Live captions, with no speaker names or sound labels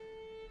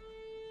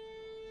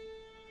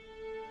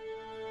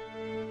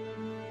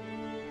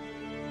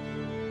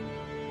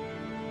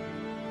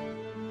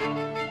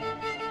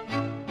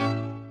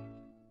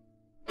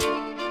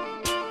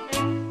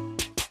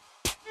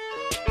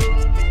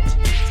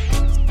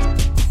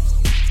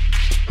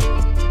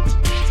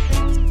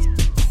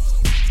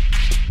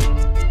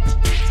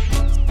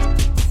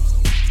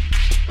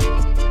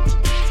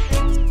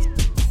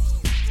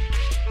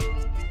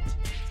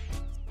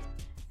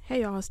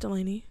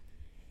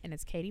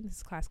Katie. This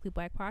is Classically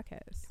Black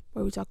Podcast,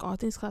 where we talk all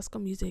things classical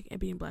music and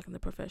being black in the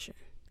profession.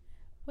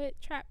 with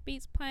trap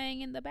beats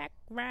playing in the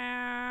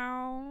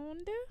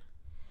background.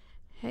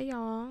 Hey,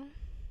 y'all.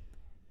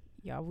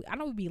 Y'all, I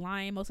know we be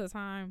lying most of the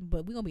time,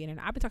 but we gonna be in.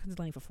 I've been talking to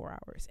Delaney for 4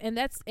 hours, and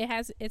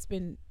it's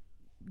been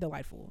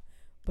delightful.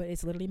 But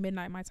it's literally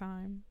midnight my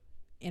time,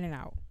 in and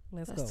out.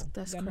 Let's go.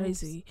 That's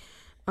crazy.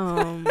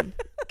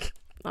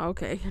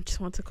 Okay, I just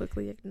want to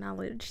quickly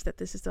acknowledge that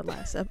this is the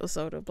last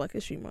episode of Black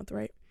History Month,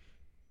 right?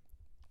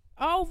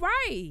 Oh,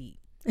 right.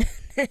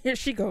 Here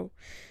she go.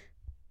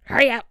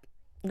 Hurry up.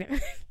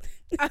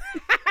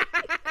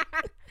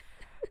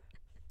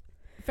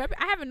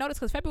 I haven't noticed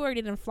because February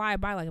didn't fly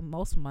by like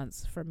most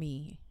months for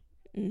me.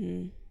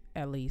 Mm-hmm.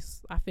 At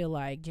least I feel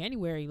like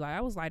January, like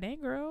I was like, dang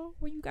girl,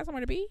 where you got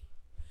somewhere to be?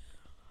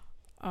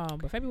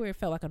 But February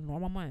felt like a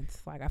normal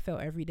month. Like I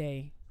felt every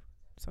day.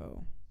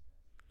 So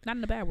not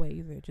in a bad way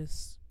either,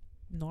 just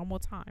normal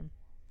time.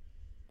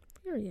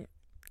 Period.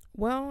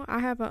 Well, I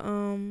have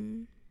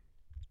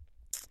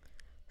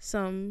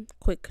some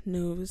quick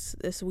news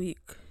this week.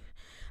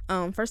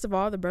 First of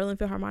all, the Berlin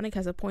Philharmonic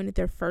has appointed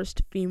their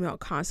first female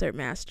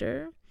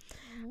concertmaster.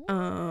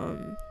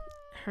 Her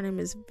name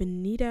is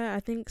Venita, I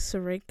think,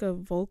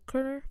 Sareka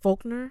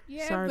Volkner.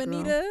 Yeah, sorry,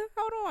 Venita. girl.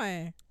 Hold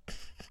on.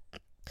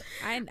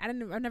 I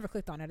never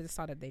clicked on it. I just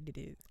saw that they did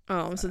it.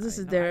 So this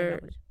is their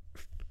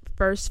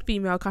first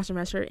female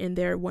concertmaster in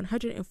their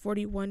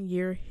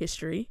 141-year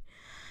history.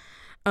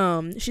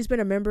 She's been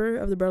a member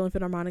of the Berlin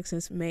Philharmonic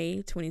since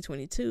May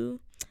 2022.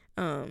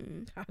 I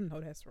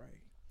know that's right.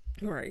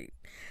 Right.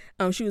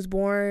 She was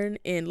born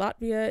in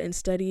Latvia and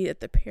studied at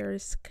the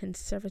Paris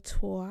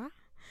Conservatoire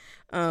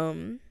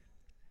and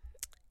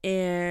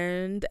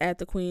at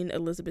the Queen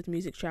Elizabeth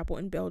Music Chapel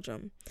in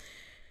Belgium.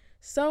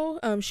 So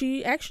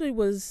she actually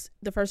was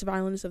the first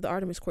violinist of the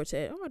Artemis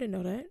Quartet. Oh, I didn't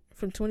know that.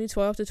 From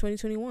 2012 to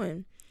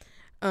 2021.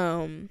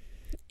 And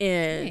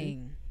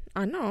dang.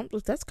 I know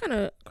that's kind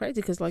of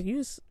crazy because like you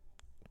was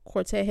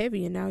quartet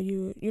heavy and now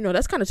you know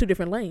that's kind of two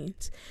different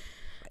lanes.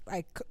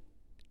 Like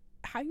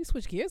how you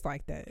switch gears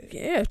like that?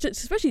 Yeah,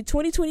 especially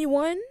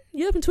 2021.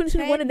 You up in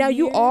 2021 and now years.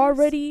 you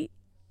already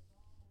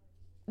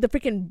the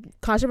freaking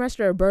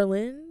concertmaster of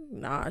Berlin.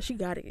 Nah, she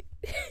got it.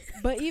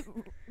 But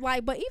even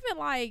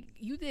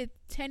you did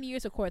 10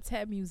 years of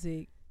quartet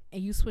music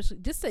and you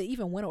switched just to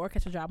even win an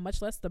orchestra job,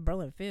 much less the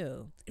Berlin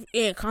Phil.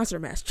 And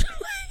concertmaster.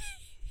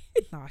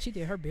 Nah, she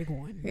did her big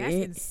one. That's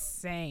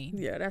insane.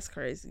 Yeah, that's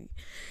crazy.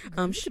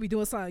 You should be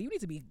doing something. You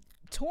need to be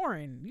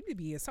touring. You need to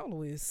be a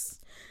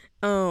soloist.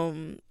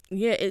 So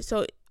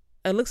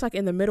it looks like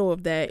in the middle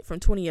of that,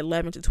 from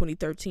 2011 to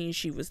 2013,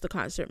 she was the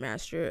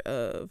concertmaster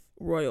of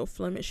Royal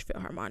Flemish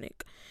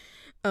Philharmonic.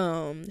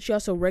 She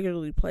also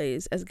regularly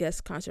plays as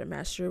guest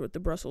concertmaster with the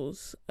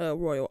Brussels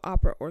Royal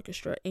Opera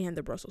Orchestra and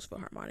the Brussels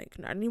Philharmonic.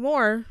 Not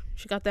anymore.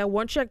 She got that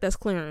one check that's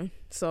clearing.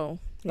 So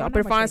y'all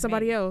better find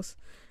somebody else.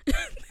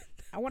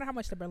 I wonder how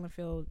much the Berlin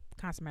Phil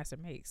concertmaster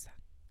makes.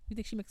 You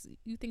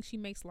think she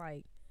makes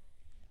like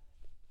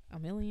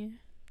 $1 million?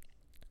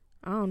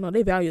 I don't know.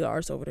 They value the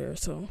arts over there,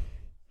 so.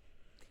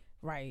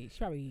 Right. She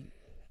probably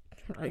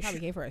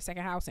gave her a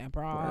second house in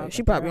Prague. Right.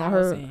 She probably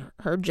on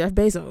her Jeff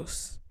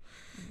Bezos.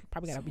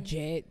 Probably got a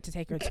jet to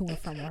take her to and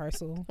from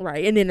rehearsal.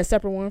 Right. And then a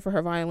separate one for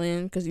her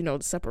violin because, the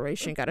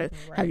separation. Got to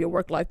have your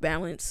work-life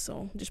balance.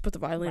 So just put the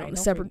violin on a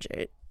separate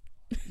jet.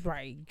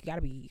 Right. You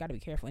gotta be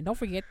careful. And don't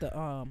forget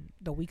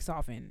the weeks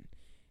off in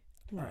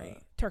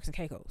Turks and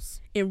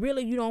Caicos. And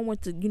really you don't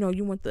want to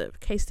you want the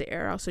case to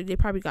air out, so they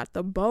probably got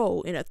the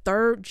bow in a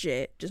third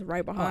jet just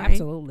right behind. Oh,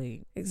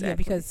 absolutely. Exactly. Yeah,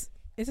 because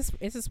it's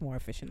just more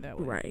efficient that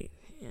way. Right.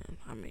 Yeah.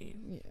 I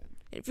mean,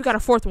 if you got a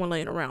fourth one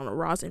laying around, a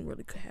rosin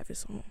really could have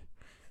its own.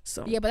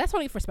 So yeah, but that's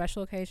only for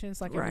special occasions,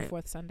 like every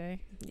fourth Sunday.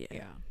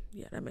 Yeah,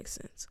 that makes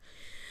sense.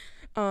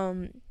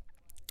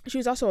 She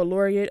was also a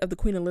laureate of the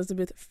Queen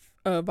Elizabeth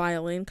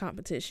violin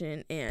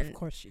competition, and of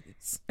course she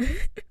is.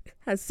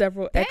 Has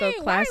several Echo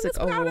Classic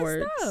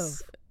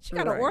awards. She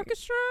got an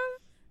orchestra,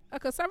 a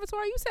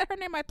conservatory. You said her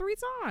name like 3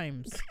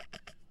 times.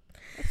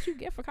 That's what you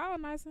get for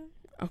colonizing.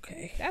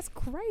 Okay, that's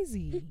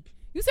crazy.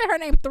 You said her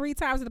name 3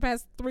 times in the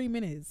past 3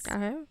 minutes. I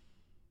have.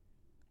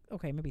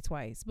 Okay, maybe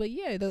twice. But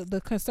yeah,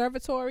 the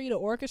conservatory, the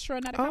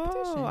orchestra, not a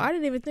competition. Oh, I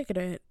didn't even think of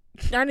that.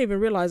 I didn't even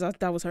realize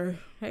that was her.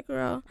 Hey,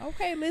 girl.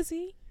 Okay,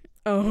 Lizzie.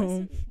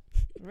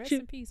 Rest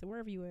in peace,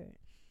 wherever you at.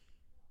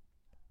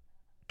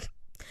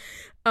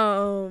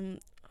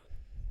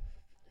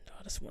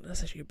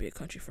 That's actually a big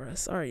country for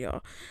us. Sorry,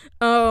 y'all.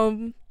 I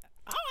ain't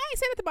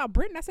said anything about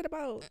Britain. I said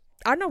about.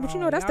 I know,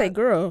 but that's that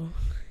girl.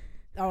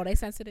 Oh, they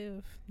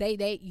sensitive.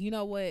 They you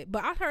know what?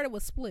 But I heard it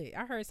was split.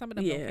 I heard some of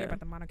them don't care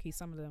about the monarchy.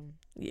 Some of them.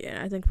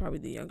 Yeah, I think probably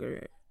the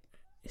younger.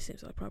 It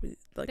seems like probably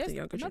the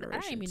younger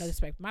generation. I ain't mean no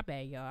disrespect. My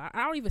bad, y'all.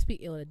 I don't even speak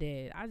ill of the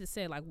dead. I just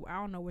said like I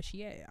don't know where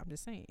she at. I'm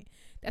just saying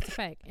that's a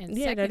fact. And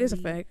yeah, that is a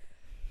fact.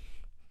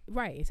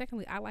 Right.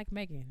 Secondly, I like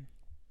Meghan,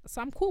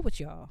 so I'm cool with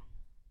y'all.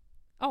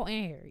 Oh,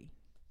 and Harry.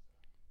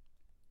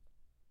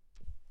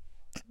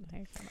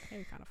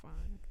 Harry kind of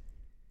fine.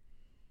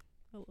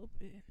 A little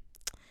bit.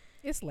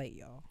 It's late,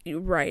 y'all.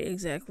 Right,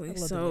 exactly.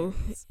 So,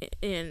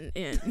 and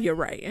you're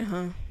right.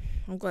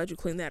 I'm glad you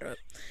cleaned that up.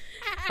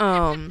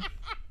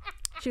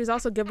 She was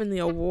also given the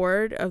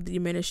award of the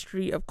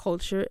Ministry of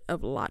Culture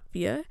of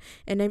Latvia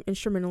and named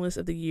Instrumentalist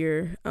of the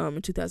Year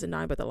in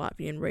 2009 by the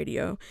Latvian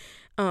Radio,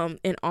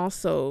 and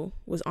also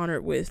was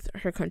honored with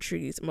her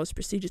country's most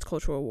prestigious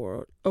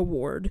cultural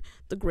award,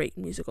 the Great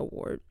Music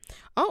Award.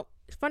 Oh,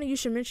 it's funny you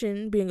should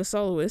mention being a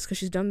soloist because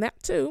she's done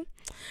that too.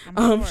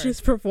 Sure.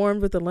 She's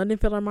performed with the London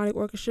Philharmonic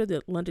Orchestra,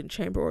 the London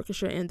Chamber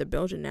Orchestra, and the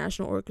Belgian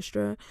National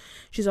Orchestra.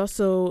 She's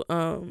also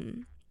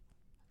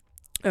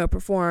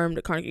performed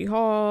at Carnegie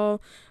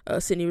Hall,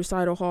 Sydney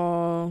Recital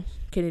Hall,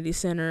 Kennedy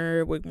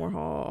Center, Wigmore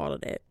Hall, all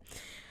of that.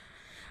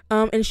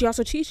 And she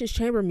also teaches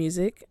chamber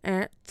music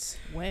at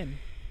the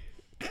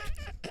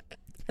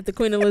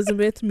Queen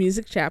Elizabeth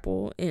Music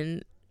Chapel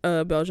in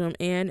Belgium,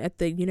 and at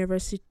the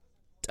University.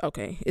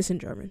 Okay, it's in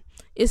German.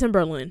 It's in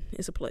Berlin.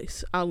 It's a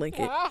place. I'll link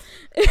it.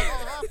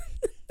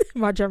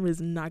 My German is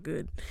not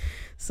good.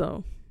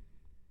 So,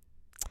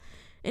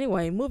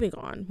 anyway, moving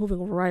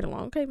right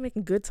along. Okay,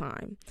 making good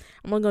time.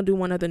 I'm only gonna do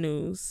one other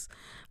news.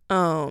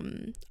 Also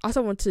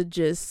want to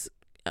just,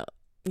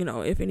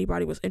 if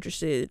anybody was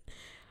interested,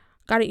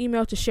 got an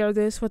email to share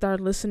this with our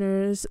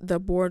listeners. The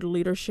board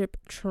leadership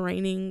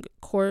training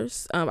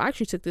course. I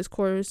actually took this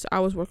course. I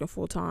was working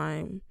full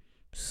time,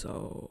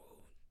 so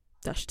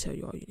that should tell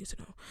you all you need to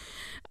know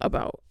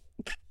about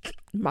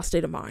my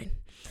state of mind.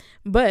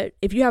 But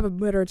if you have a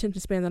better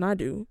attention span than I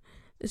do,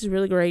 this is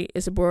really great.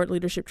 It's a board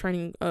leadership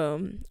training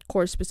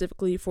course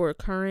specifically for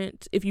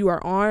if you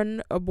are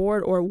on a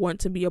board or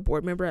want to be a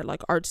board member at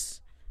like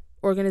arts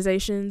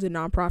organizations and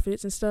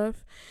nonprofits and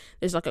stuff.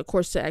 There's like a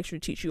course to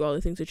actually teach you all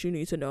the things that you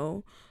need to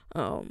know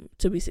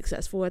to be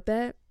successful at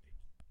that.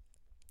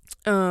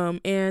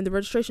 And the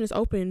registration is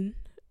open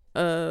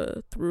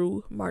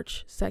through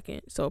March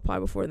 2nd, so apply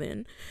before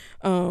then.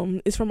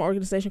 It's from an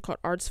organization called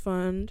Arts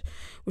Fund,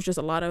 which does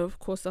a lot of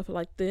cool stuff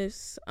like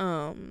this.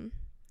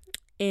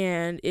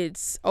 And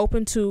it's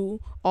open to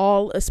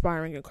all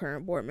aspiring and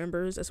current board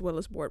members, as well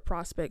as board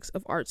prospects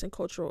of arts and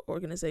cultural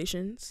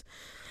organizations.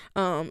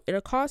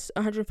 It'll cost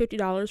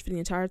 $150 for the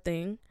entire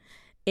thing,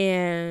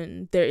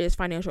 and there is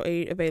financial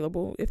aid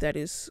available if that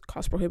is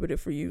cost prohibitive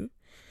for you.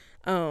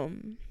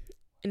 And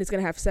it's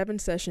going to have 7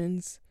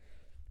 sessions,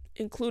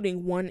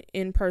 including one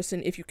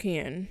in-person, if you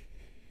can,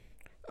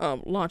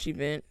 launch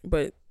event,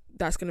 but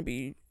that's going to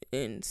be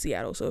in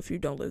Seattle, so if you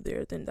don't live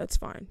there, then that's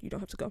fine. You don't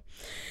have to go.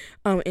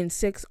 And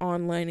 6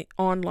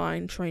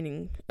 online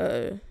training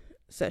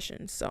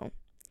sessions. So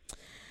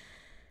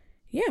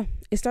yeah,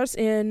 it starts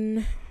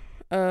in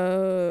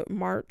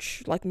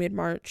March, like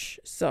mid-March,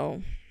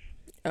 so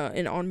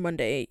and on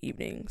Monday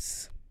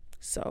evenings.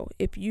 So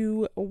if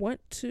you're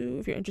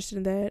interested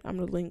in that, I'm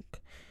gonna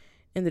link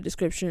in the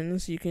description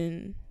so you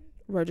can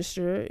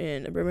register.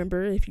 And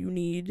remember, if you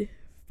need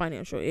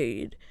financial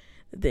aid,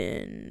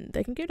 then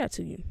they can give that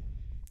to you.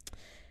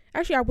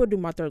 Actually, I will do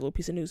my third little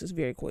piece of news. It's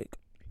very quick.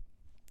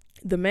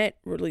 The Met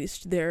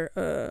released their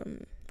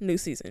new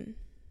season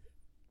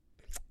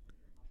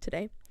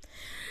today.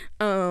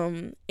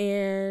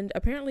 And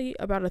apparently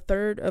about a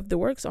third of the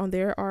works on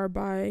there are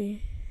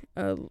by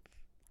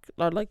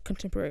like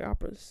contemporary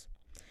operas.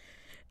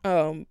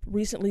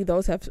 Recently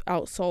those have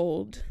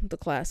outsold the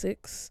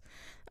classics.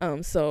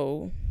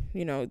 So,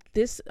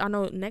 this, I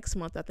know next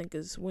month, I think,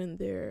 is when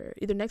they're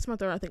either next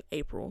month or I think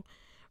April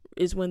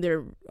is when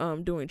they're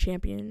doing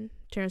Champion,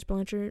 Terrence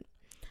Blanchard.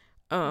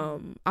 I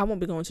won't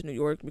be going to New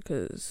York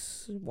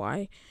because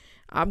why?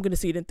 I'm gonna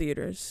see it in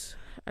theaters.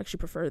 I actually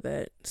prefer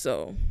that.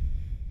 So,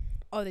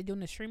 they're doing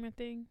the streaming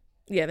thing?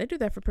 Yeah, they do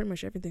that for pretty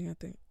much everything, I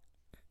think.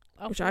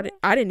 Which I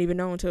I didn't even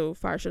know until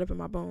Fire Shut Up in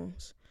My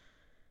Bones.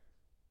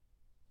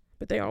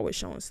 But they always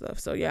showing stuff.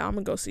 So yeah, I'm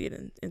gonna go see it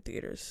in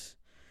theaters.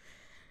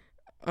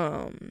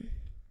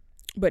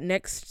 But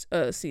next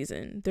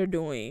season they're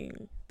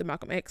doing the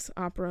Malcolm X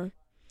opera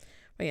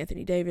by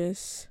Anthony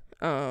Davis.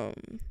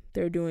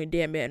 They're doing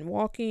Dead Man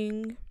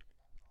Walking.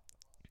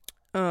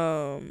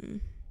 Let's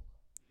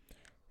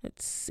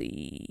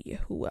see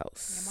who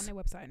else. I'm on their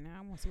website now.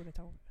 I want to see what they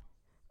told me.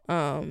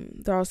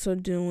 They're also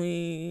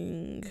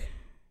doing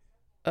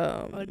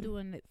they're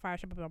doing Fire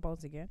Shop Up in My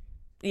Bones again.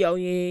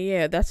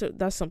 Yeah. That's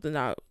something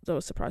that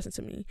was surprising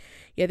to me.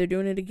 Yeah, they're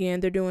doing it again.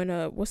 They're doing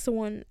what's the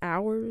one,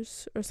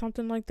 Hours or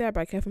something like that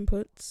by Kevin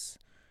Puts.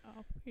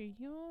 Oh,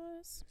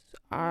 yours.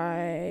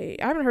 I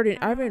haven't heard it.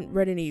 I haven't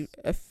read any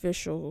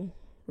official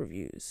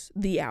reviews.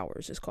 The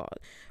Hours is called,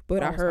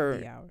 but I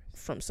heard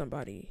from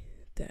somebody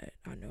that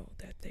I know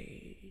that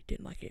they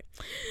didn't like it.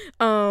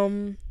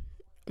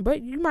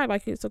 But you might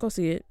like it, so go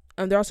see it.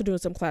 They're also doing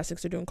some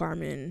classics. They're doing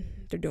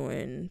Carmen. They're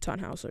doing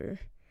Tannhauser.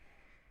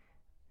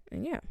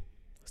 And yeah.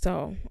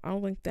 So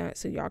I'll link that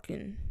so y'all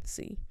can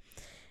see.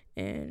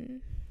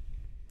 And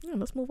yeah,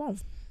 let's move on.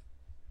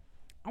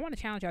 I want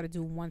to challenge y'all to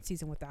do one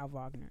season without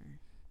Wagner.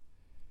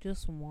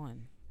 Just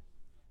one.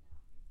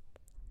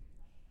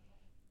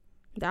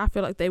 I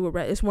feel like they would.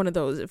 It's one of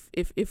those.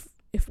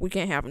 If we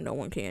can't have them, no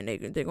one can.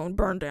 They're gonna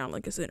burn down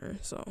like a sinner.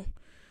 So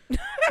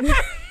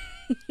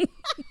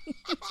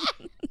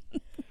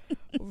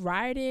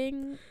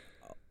Writing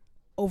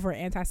over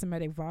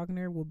anti-Semitic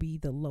Wagner will be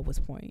the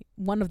lowest point,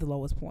 one of the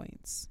lowest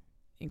points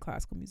in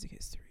classical music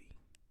history.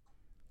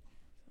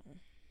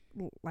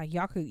 Like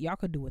y'all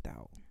could do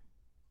without.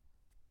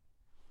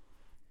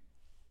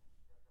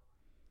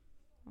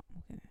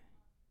 Okay.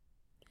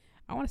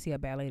 I want to see a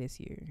ballet this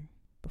year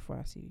before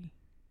I see.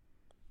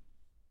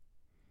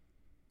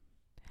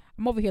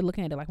 I'm over here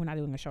looking at it like we're not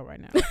doing a show right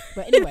now.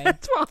 But anyway,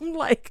 that's why I'm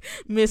like,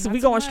 Miss, not we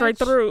too going much. straight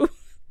through.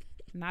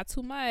 Not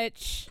too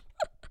much.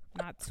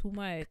 Not too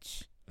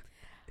much.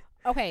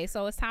 Okay,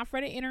 so it's time for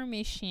the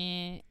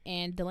intermission,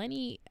 and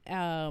Delaney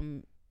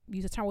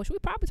used a term which we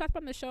probably talked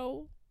about on the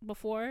show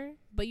before,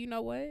 but you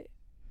know what?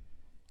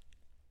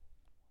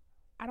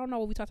 I don't know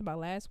what we talked about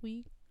last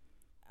week.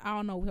 I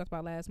don't know what we talked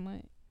about last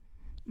month.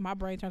 My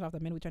brain turns off the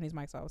minute we turn these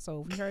mics off.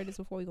 So if we heard this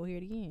before, we go hear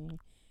it again.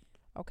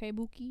 Okay,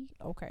 Buki?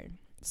 Okay.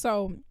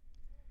 So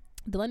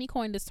Delaney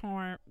coined this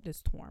term,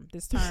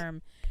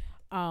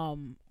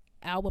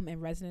 album in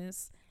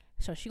resonance.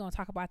 So she gonna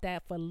talk about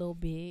that for a little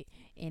bit,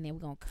 and then we're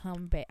gonna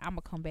come back. I'm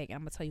gonna come back and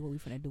I'm gonna tell you what we're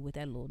gonna do with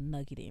that little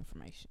nugget of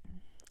information.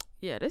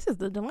 Yeah, this is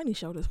the Delaney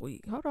show this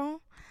week. Hold on.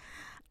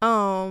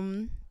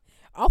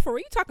 Oh, for real?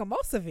 You talking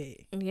most of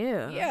it?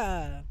 Yeah.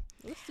 Yeah.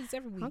 Let's do this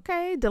every week.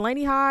 Okay,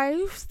 Delaney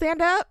Hive,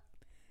 stand up.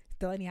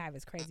 Delaney Hive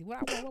is crazy.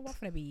 What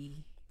gonna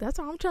be? That's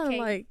what I'm trying Katie.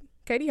 to like.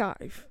 Katie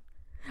Hive.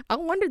 I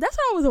wonder. That's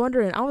what I was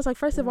wondering. I was like,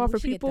 first of all, for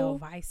she people,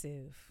 get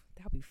divisive.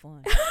 That'll be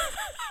fun.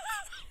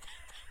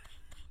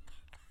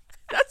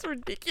 that's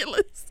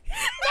ridiculous.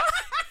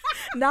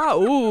 Nah,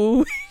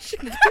 ooh,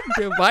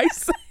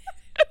 device.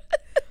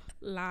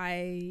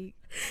 Like,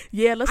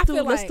 yeah, let's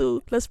plan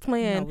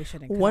no, we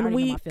shouldn't, 'cause I 1 already know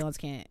week. my feelings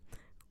can't.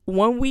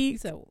 1 week.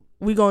 So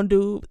We gonna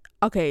do.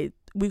 Okay,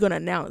 we gonna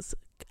announce.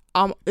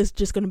 It's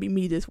just gonna be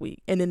me this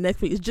week, and then next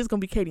week it's just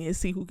gonna be Katie and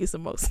see who gets the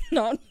most.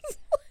 No,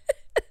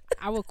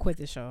 I will quit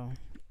the show,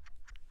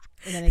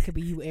 and then it could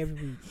be you every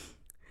week.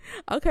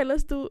 okay,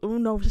 let's do. Oh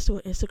no, just do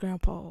an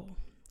Instagram poll.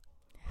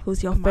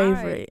 Who's your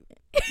favorite?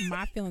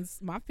 My feelings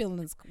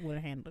would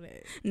handle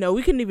that. No,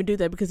 we couldn't even do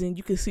that because then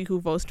you can see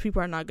who votes.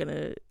 People are not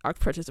gonna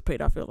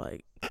participate. I feel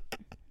like.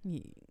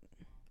 Yeah.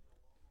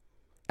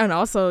 And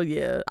also,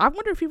 yeah, I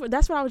wonder if people.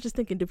 That's what I was just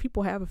thinking. Do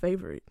people have a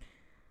favorite?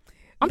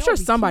 I'm You know, sure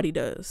it'd be somebody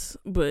does,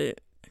 but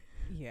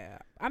Yeah,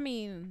 I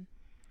mean,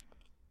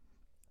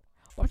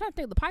 I'm trying to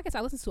think. The podcast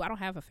I listen to, I don't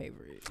have a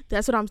favorite.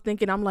 that's what I'm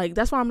thinking. I'm like,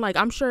 that's why I'm like,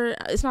 I'm sure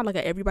it's not like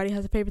everybody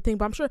has a favorite thing,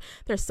 but I'm sure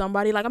there's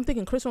somebody. Like, I'm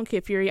thinking Crystal and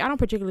Kid Fury. I don't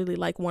particularly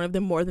like one of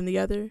them more than the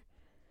other.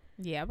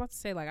 Yeah, I'm about to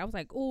say, like, I was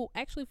like, oh,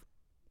 actually,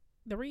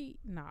 no,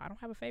 I don't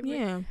have a favorite.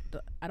 Yeah,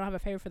 I don't have a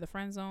favorite for the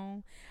Friend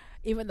Zone,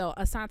 even though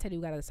Asante do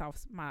got a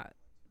soft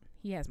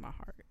he has my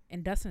heart,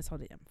 and Dustin's so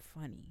damn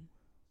funny,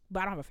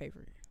 but I don't have a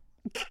favorite.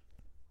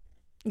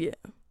 yeah.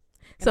 And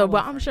So, I but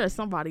love I'm Friend sure Zone.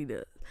 somebody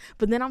does.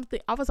 But then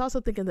I was also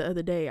thinking the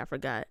other day. I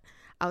forgot.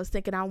 I was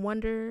thinking. I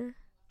wonder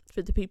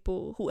for the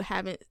people who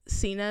haven't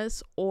seen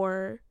us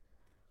or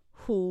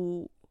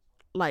who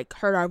like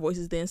heard our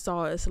voices then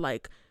saw us.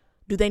 Like,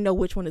 do they know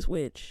which one is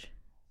which?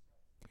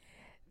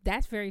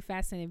 That's very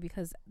fascinating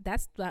because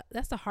that's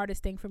the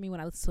hardest thing for me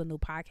when I listen to a new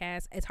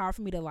podcast. It's hard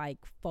for me to like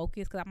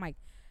focus because I'm like,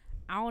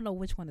 I don't know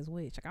which one is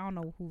which. Like, I don't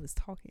know who is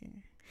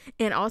talking.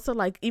 And also,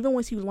 like, even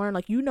once you learn,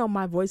 like, you know,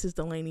 my voice is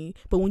Delaney,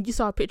 but when you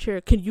saw a picture,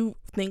 can you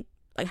think,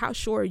 like, how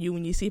sure are you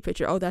when you see a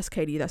picture? Oh, that's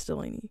Katie, that's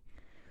Delaney.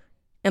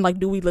 And like,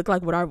 do we look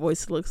like what our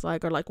voice looks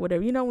like, or like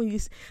whatever? You know, when you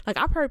like,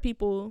 I've heard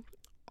people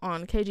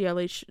on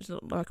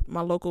KGLH, like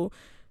my local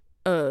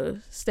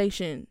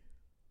station,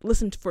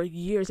 listen for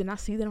years, and I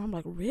see them, I'm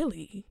like,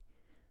 really?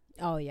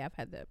 Oh yeah, I've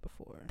had that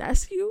before.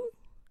 That's you?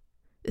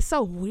 It's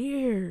so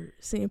weird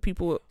seeing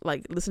people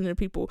like listening to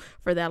people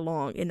for that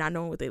long and not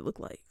knowing what they look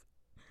like.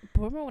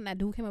 But remember when that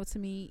dude came up to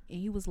me and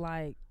he was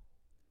like,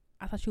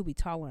 I thought you would be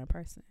taller in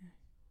person.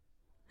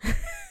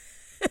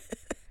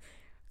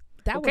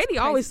 That Well, was Katie crazy.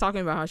 always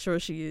talking about how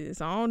short she is.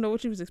 I don't know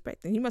what she was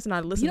expecting. He must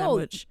not listen that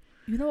much.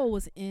 You know what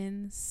was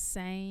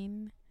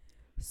insane?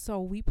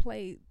 So we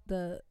played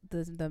the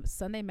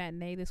Sunday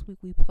matinee this week.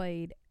 We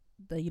played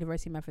the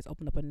University of Memphis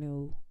opened up a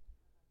new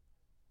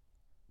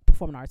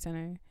performing arts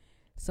center.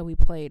 So we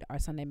played our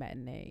Sunday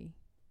matinee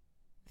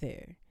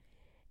there.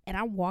 And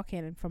I'm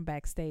walking from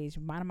backstage,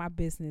 minding my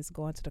business,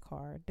 going to the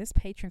car. This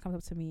patron comes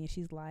up to me and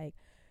she's like,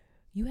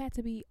 you had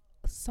to be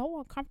so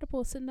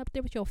uncomfortable sitting up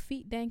there with your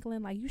feet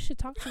dangling. Like, you should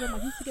talk to them.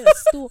 Like, you should get a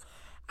stool.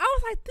 I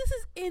was like, this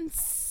is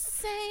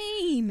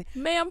insane.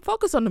 Ma'am,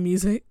 focus on the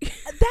music.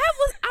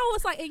 I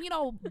was like, and you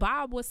know,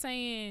 Bob's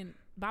the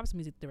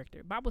music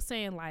director. Bob was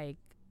saying, like,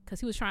 because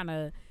he was trying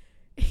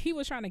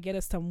to get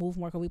us to move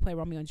more, because we played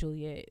Romeo and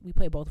Juliet. We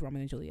played both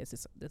Romeo and Juliet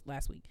this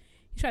last week.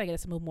 He's trying to get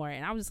us to move more,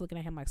 and I was just looking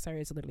at him like, sir,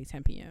 it's literally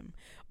 10 p.m.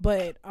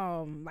 But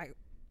like,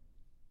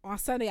 on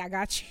Sunday I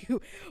got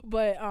you.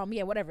 But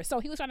yeah, whatever. So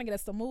he was trying to get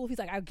us to move. He's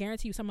like, I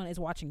guarantee you someone is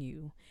watching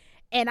you.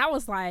 And I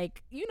was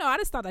like, you know, I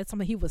just thought that's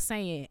something he was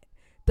saying.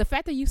 The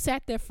fact that you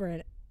sat there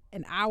for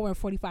an hour and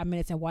 45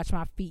 minutes and watched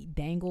my feet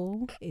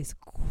dangle is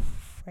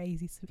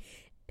crazy to me.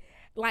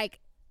 Like,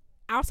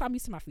 outside, I'm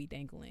used to my feet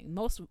dangling.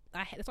 That's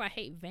why I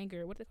hate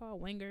Wenger. What they call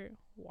Wenger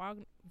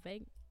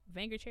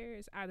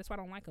chairs. That's why I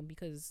don't like them,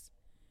 because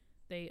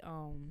they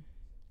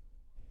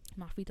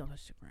my feet don't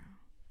touch the ground.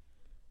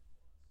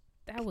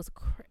 That was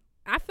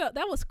I felt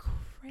that was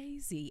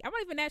crazy. I'm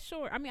not even that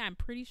short. I mean, I'm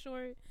pretty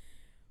short,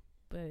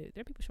 but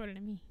there are people shorter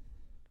than me.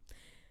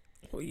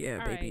 Oh yeah,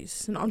 All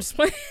babies. Right. No, I'm just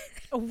playing.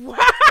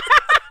 What?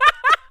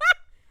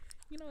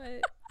 You know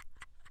what?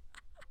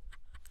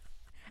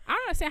 I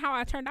don't understand how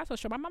I turned out so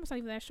short. My mom's not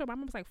even that short. My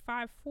mom's like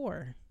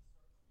 5'4".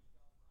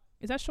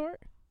 Is that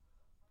short?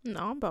 No,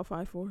 I'm about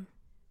 5'4".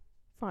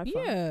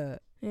 5'5".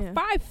 Yeah.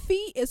 5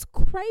 feet is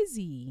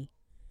crazy.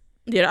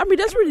 Yeah, I mean,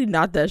 that's really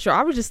not that short.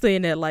 I was just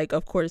saying that, like,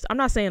 of course, I'm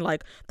not saying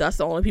like that's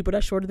the only people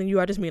that's shorter than you.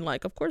 I just mean,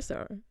 like, of course there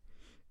are.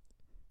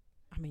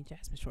 I mean,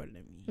 Jasmine's shorter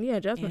than me. Yeah,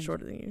 Jasmine's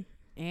shorter than you.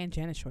 And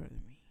Janet's shorter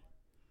than me.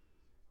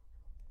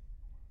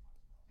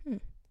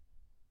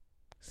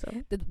 So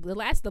the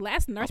last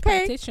nurse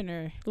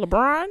practitioner,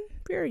 LeBron,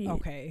 period.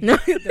 Okay.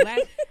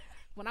 The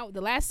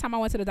last time I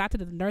went to the doctor,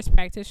 the nurse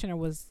practitioner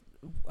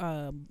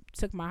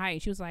took my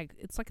height. She was like,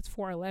 it's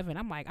 4'11".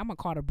 I'm like, I'm gonna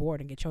call the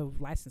board and get your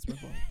license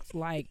revoked.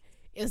 Like,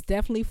 it's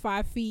definitely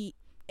 5 feet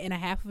and a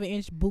half of an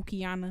inch,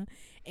 Bukiana,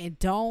 and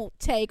don't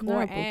take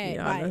or add.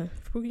 Like,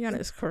 Bukiana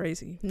is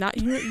crazy. Not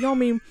you don't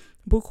mean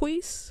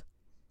Buquis?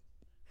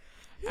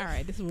 All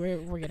right, this is where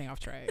we're getting off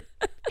track.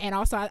 And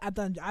also, I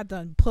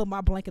done put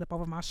my blanket up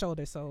over my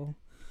shoulder, so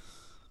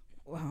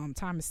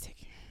time is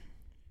ticking.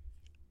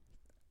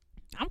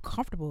 I'm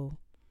comfortable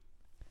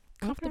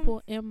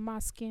in my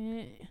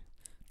skin,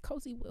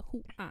 cozy with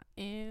who I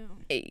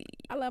am. Hey.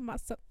 I love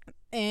myself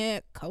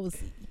and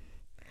cozy.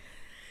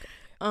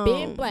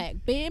 Being black.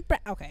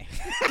 Okay.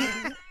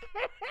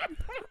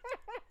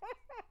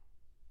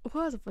 What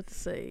was I about to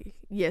say?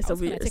 Yeah, so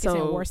let us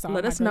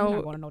know. I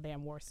want to know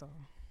damn Warsaw.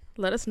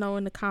 Let us know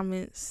in the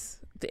comments.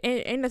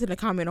 Ain't nothing to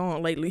comment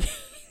on lately.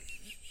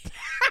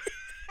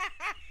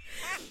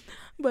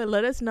 But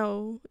let us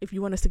know if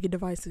you want us to get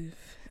divisive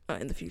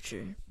in the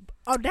future.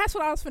 Oh, that's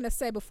what I was finna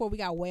say before we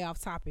got way off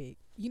topic.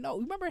 You know,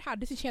 remember how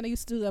Disney Channel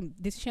used to do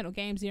Disney Channel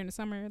games during the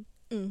summer?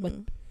 Mm-hmm. But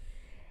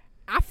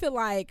I feel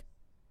like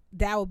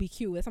that would be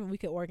cute. It's something we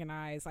could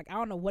organize. Like, I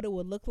don't know what it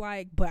would look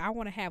like, but I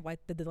want to have like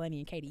the Delaney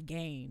and Katie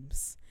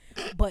games.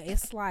 But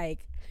it's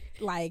like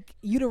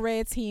you the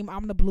red team,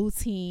 I'm the blue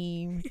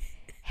team.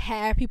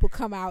 Have people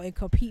come out and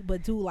compete,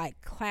 but do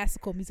like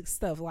classical music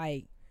stuff,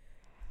 like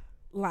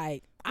I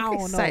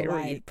don't know,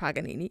 like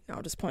Paganini. No,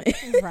 I'm just playing.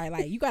 Right,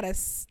 like you gotta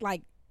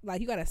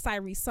you gotta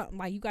sight read something,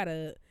 like you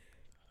gotta.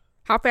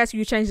 How fast can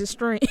you change the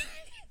string?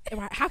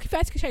 How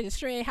fast can you change the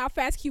string? How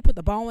fast can you put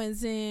the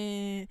bowens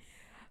in?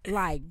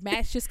 Like,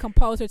 match this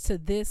composer to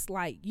this,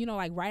 like, you know,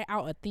 like write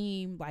out a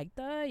theme, like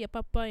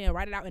and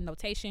write it out in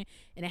notation,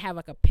 and then have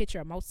like a picture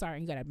of Mozart,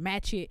 and you gotta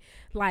match it.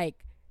 Like,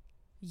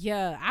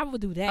 yeah, I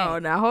would do that. Oh,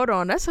 now hold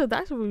on,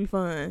 that would be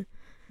fun.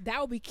 That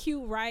would be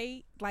cute,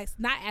 right? Like,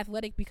 not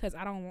athletic, because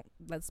I don't.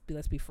 Let's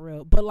be for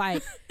real, but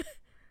like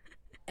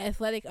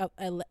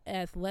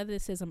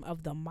athleticism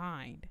of the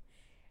mind.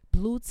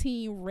 Blue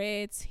team,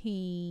 red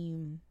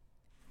team.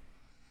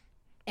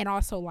 And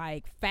also,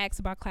 like, facts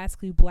about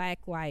classically black,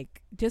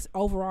 like, just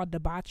overall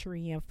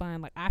debauchery and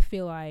fun. Like, I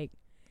feel like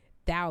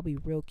that would be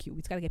real cute.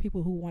 We just got to get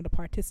people who want to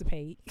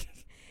participate.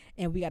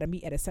 And we got to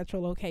meet at a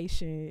central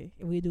location.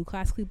 And we do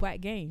classically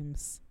black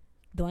games.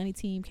 Delaney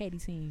team, Katie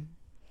team.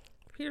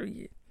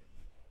 Period.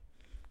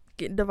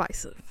 Getting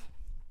divisive.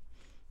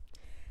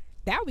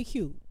 That would be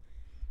cute.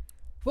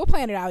 We'll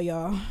plan it out,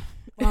 y'all.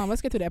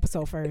 Let's get through the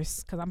episode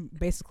first, because I'm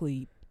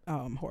basically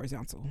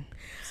horizontal.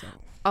 So.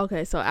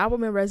 Okay, so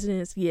album in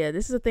residence. Yeah,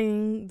 this is a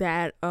thing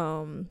that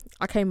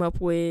I came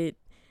up with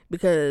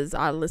because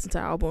I listened to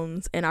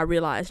albums and I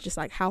realized just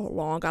like how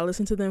long I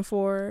listened to them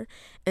for,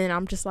 and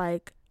I'm just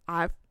like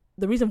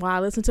the reason why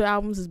I listen to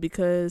albums is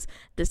because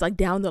just like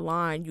down the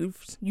line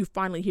you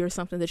finally hear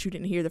something that you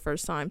didn't hear the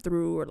first time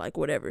through, or like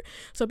whatever.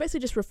 So it basically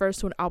just refers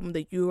to an album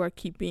that you are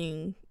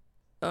keeping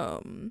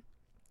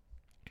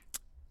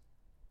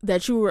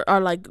that you are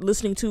like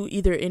listening to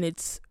either in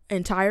its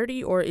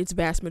entirety or its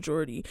vast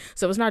majority.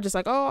 So it's not just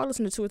like, oh, I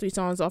listen to 2 or 3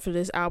 songs off of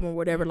this album or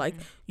whatever. Like,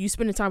 you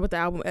spending time with the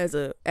album as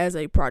a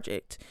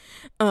project.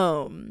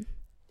 And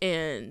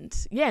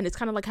yeah, and it's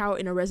kind of like how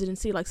in a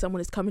residency, like someone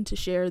is coming to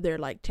share their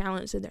like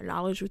talents and their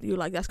knowledge with you.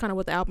 Like, that's kind of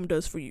what the album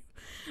does for you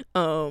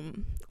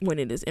when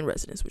it is in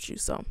residence with you.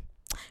 So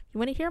if you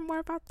want to hear more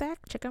about that,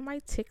 check out my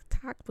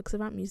TikTok, Books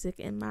About Music,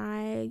 and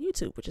my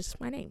YouTube, which is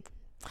my name.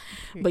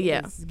 But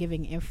yeah,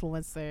 giving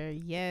influencer,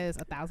 yes,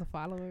 1,000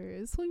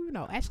 followers. Who you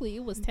know? Actually,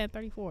 it was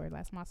 1034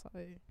 last time I saw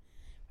it.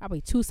 Probably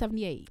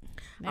 278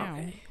 now.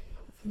 Okay.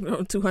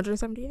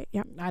 278.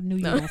 Yeah, I knew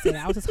you were gonna say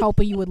that. I was just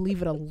hoping you would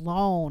leave it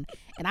alone,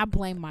 and I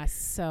blame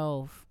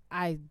myself.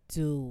 I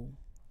do.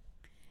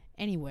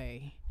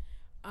 Anyway,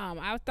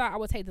 I thought I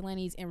would take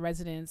Delaney's in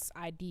residence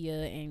idea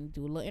and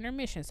do a little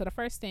intermission. So the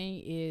first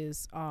thing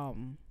is, well,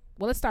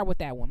 let's start with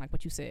that one, like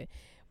what you said.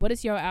 What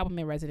is your album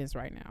in residence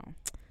right now?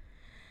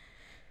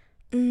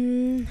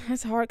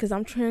 That's hard because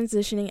I'm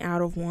transitioning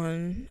out of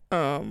one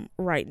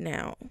right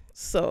now.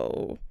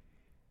 So,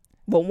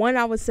 but one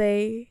I would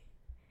say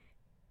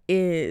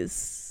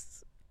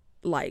is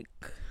like,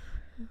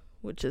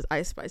 which is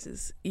Ice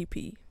Spice's EP.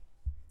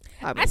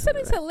 I still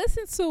need to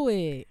listen to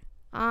it.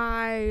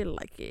 I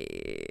like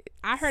it.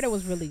 I heard it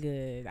was really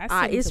good. I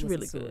still need It's to really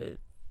listen to good. it.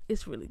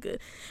 It's really good.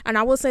 And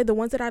I will say the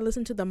ones that I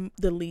listened to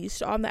the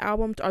least on the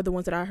album are the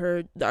ones that I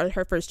heard.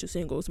 Her first two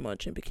singles,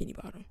 Munch and Bikini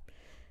Bottom.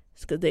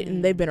 It's because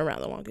they've been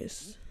around the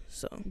longest.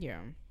 So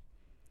yeah.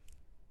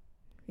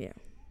 Yeah.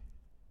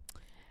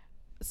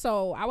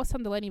 So I was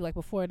telling Delaney like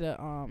before the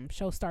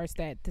show starts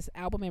that this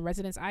album in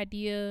residence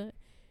idea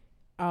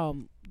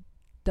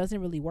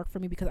doesn't really work for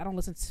me because I don't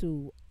listen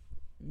to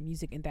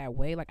music in that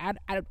way. Like I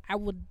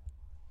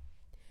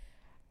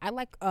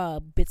like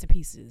bits and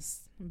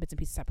pieces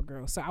type of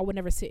girl. So I would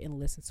never sit and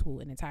listen to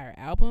an entire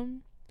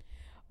album.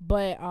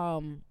 But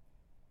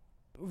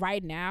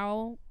right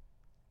now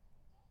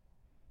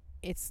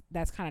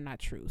that's kind of not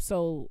true.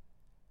 So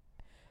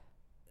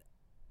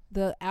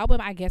the album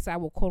I guess I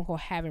will quote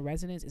unquote have in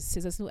resonance is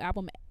SZA's new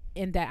album,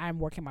 in that I'm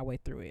working my way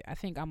through it. I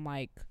think I'm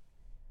like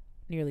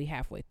nearly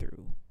halfway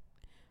through.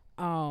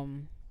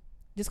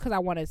 Just because I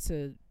wanted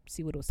to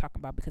see what it was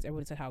talking about because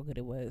everyone said how good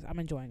it was. I'm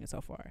enjoying it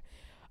so far.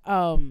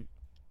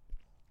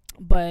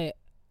 But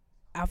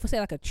I would say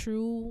like a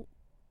true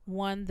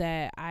one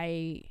that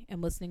I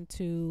am listening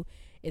to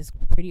is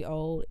pretty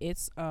old.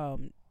 It's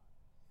Janae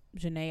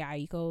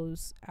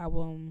Aiko's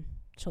album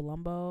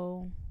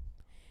Chilumbo.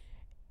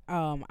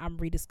 I'm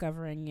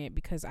rediscovering it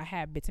because I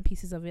had bits and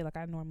pieces of it like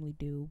I normally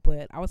do,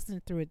 but I was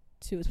listening through it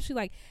too, especially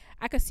like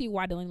I could see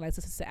why Delaney likes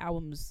to listen to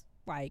albums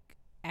like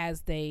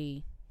as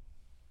they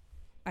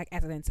like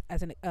as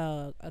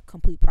a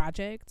complete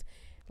project,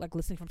 like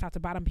listening from top to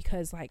bottom,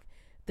 because like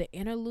the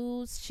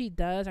interludes she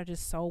does are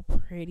just so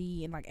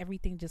pretty and like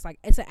everything just like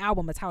it's an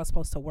album, it's how it's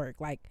supposed to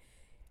work. Like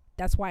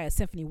that's why a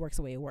symphony works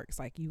the way it works.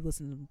 Like you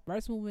listen to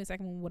first movement,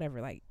 second movement,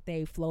 whatever, like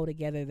they flow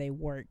together, they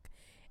work,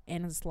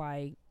 and it's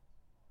like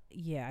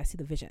yeah, I see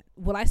the vision.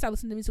 Will I start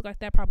listening to music like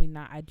that? Probably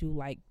not. I do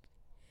like,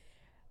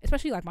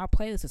 especially like my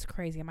playlist is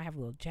crazy. I might have a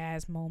little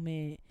jazz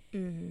moment,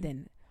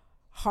 then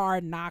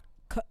hard knock,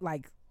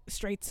 like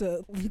straight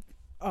to,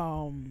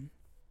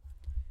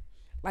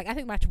 like I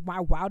think my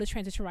wildest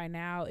transition right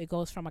now, it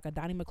goes from like a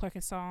Donnie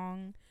McClurkin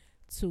song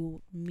to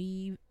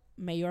Me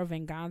Mayor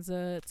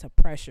Venganza to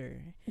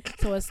Pressure.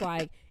 So it's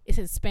like it's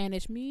in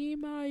Spanish, Me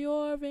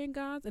Mayor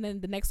Venganza, and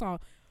then the next song,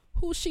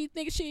 Who She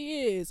Thinks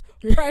She Is,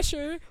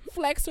 Pressure,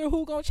 Flexer,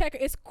 Who Gon' Check Her.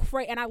 It's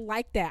great, and I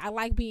like that. I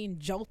like being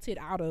jolted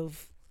out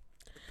of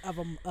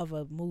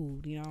a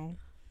mood, you know.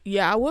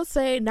 Yeah, I will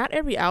say not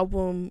every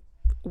album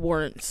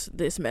warrants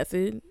this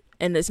method,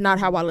 and it's not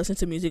how I listen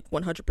to music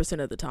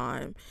 100% of the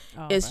time.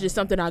 It's just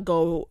something I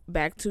go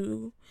back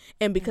to,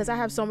 and because I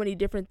have so many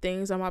different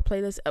things on my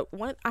playlist,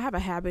 I have a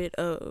habit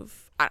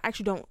of, I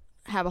actually don't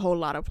have a whole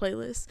lot of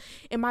playlists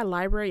in my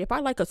library. If I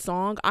like a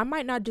song, I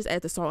might not just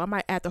add the song, I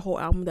might add the whole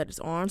album that it's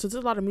on. So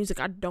there's a lot of music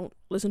I don't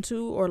listen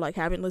to or like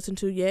haven't listened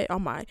to yet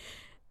on my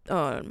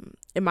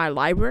in my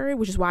library,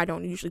 which is why I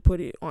don't usually put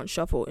it on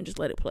shuffle and just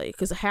let it play,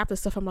 because half the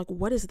stuff I'm like,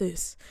 what is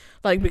this,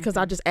 like, because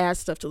I just add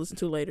stuff to listen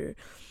to later.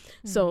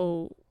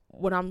 So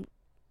when I'm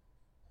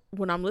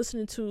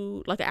listening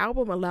to like an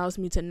album, allows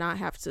me to not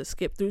have to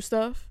skip through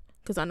stuff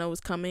because I know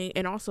it's coming.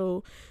 And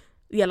also,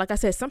 yeah, like I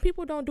said, some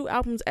people don't do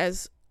albums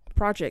as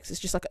projects. It's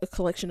just like a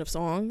collection of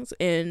songs,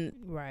 and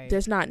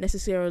there's not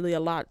necessarily a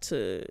lot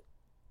to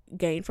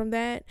gain from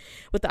that.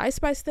 With the Ice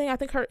Spice thing, I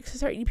think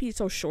because her EP is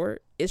so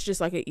short, it's just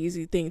like an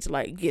easy thing to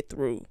like get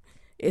through.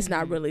 It's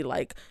not really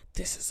like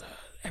this is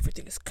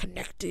everything is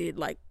connected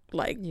like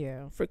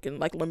freaking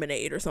like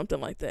Lemonade or something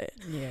like that.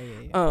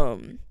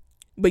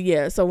 But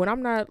yeah, so when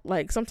I'm not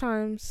like,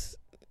 sometimes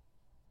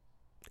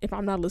if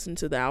I'm not listening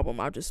to the album,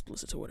 I'll just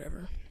listen to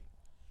whatever.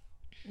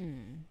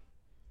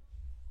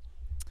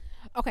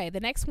 Okay, the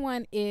next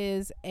one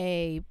is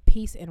a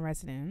piece in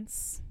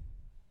resonance.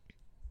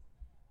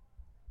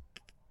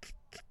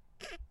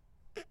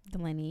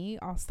 Delaney,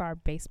 all-star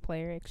bass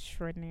player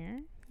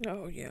extraordinaire.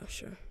 Oh yeah,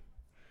 sure.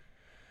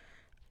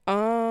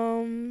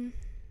 I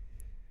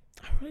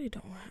really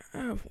don't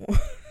have one.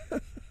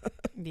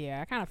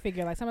 Yeah, I kind of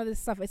figure like some of this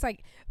stuff, it's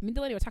like me and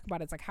Delaney were talking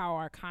about, it's like how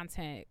our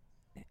content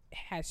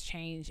has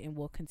changed and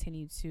will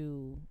continue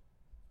to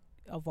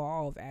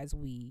evolve as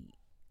we,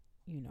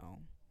 you know,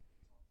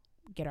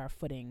 get our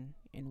footing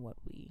in what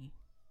we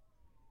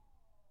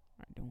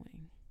are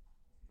doing.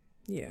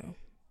 Yeah.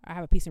 I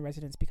have a piece in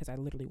residence because I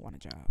literally want a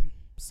job.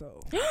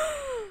 So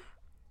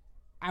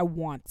I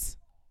want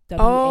WANT.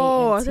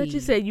 Oh, I thought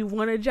you said you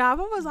want a job.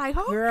 I was like,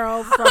 oh,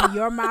 girl,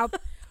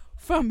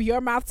 from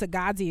your mouth to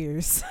God's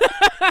ears.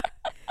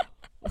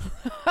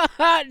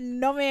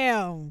 No,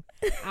 ma'am.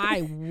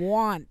 I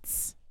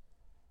want.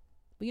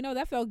 But you know,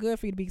 that felt good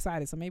for you to be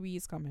excited, so maybe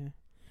it's coming.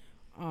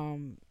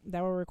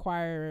 That will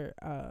require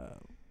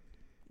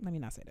let me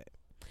not say that.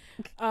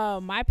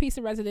 My piece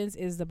of residence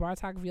is the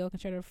Bartok Viola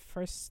Concerto,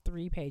 first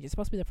 3 pages. It's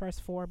supposed to be the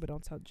first 4, but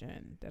don't tell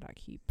Jen that I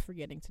keep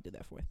forgetting to do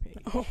that 4th page.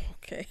 Oh,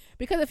 okay.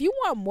 Because if you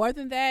want more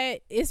than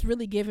that, it's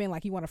really giving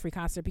like you want a free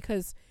concert.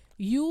 Because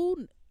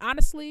you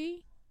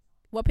honestly,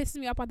 what pisses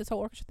me off about this whole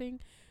orchestra thing,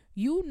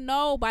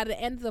 by the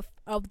end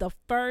of the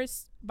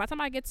first, by the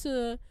time I get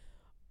to,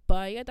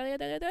 am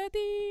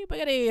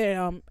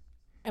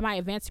I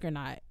advancing or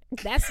not?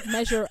 That's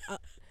measure.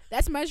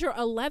 That's measure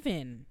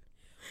 11.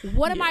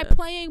 What am I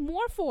playing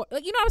more for?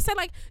 Like, you know what I'm saying?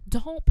 Like,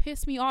 don't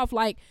piss me off.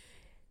 Like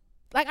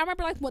I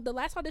remember like what the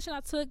last audition I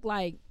took.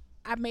 Like,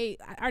 I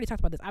already talked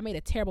about this. I made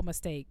a terrible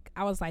mistake.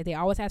 I was like, they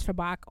always ask for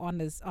Bach on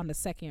the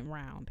 2nd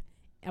round.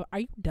 Are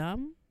you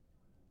dumb?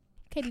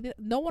 Katie,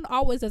 no one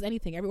always does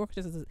anything. Every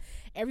orchestra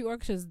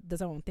does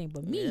their own thing.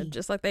 But me,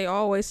 just like they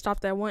always stop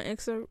that one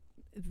excerpt.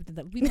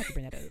 We don't have to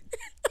bring that up.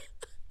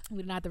 We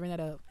did not have to bring that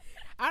up.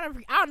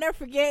 I'll never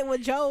forget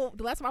when Joe,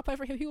 the last time I played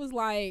for him, he was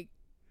like,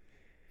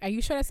 "Are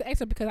you sure that's the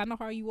extra? Because I know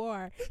how you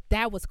are."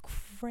 That was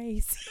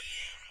crazy.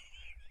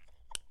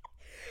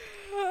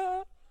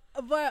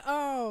 But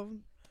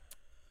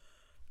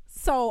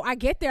so I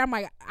get there. I'm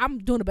like, I'm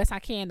doing the best I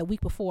can. The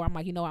week before, I'm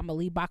like, I'm gonna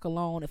leave Bach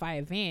alone. If I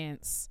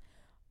advance,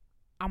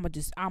 I'm gonna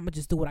just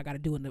do what I gotta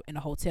do in the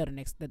hotel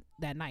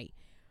that night.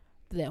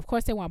 Of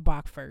course, they want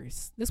Bach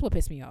first. This is what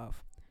pissed me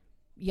off.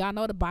 Y'all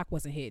know the Bach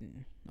wasn't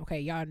hidden. Okay,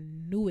 y'all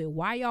knew it.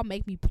 Why y'all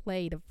make me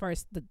play a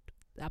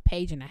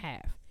page and a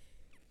half?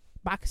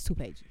 Bach is 2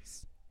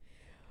 pages.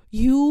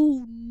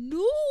 You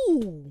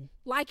knew.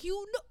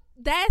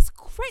 That's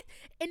crazy.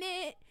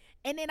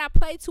 And then I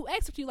played 2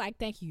 extras. You like,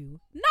 thank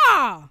you.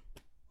 Nah.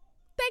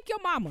 Thank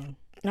your mama.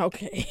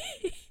 Okay.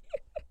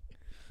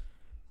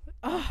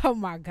 Oh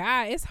my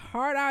God. It's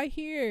hard out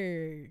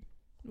here.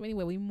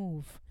 Anyway, we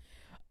move.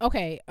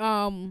 Okay.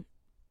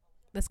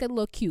 Let's get a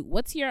little cute.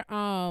 What's your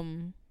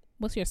song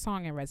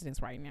in residence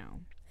right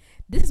now?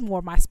 This is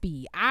more my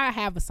speed. I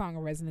have a song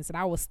in residence that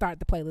I will start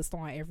the playlist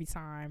on every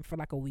time for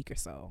like a week or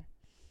so.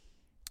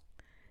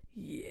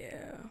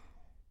 Yeah.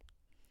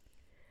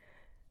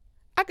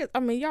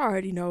 Y'all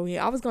already know me.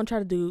 I was gonna try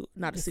to do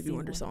not a Stevie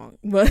Wonder song,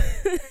 but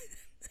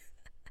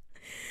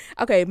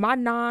okay, my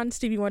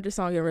non-Stevie Wonder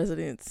song in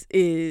residence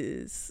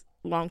is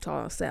Long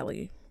Tall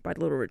Sally by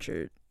Little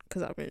Richard,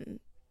 because I've been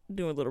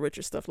doing Little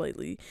Richard stuff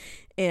lately,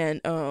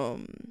 and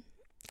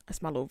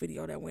that's my little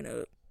video that went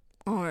up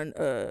on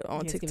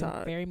TikTok.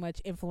 Giving very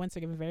much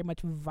influencer, giving very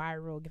much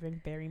viral, giving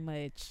very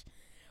much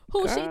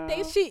who she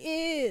thinks she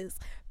is.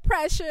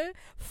 Pressure,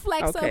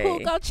 flexer,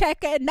 who go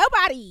check her?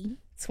 Nobody.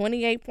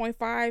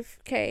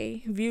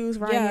 28.5K views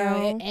right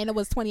now, and it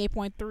was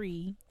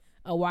 28.3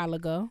 a while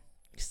ago.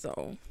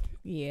 So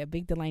yeah,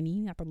 Big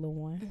Delaney, not the little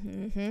one.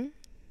 Mm-hmm.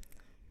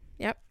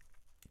 Yep,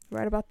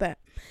 right about that.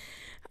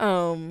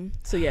 So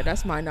yeah,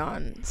 that's my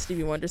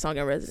non-Stevie Wonder song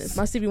in residence.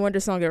 My Stevie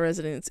Wonder song in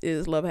residence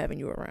is Love Having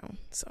You Around.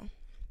 So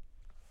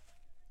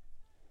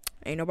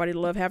ain't nobody to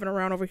love having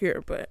around over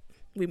here, but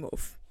we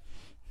move.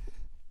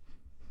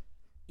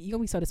 You're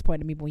gonna be so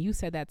disappointed in me, but when you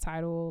said that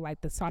title,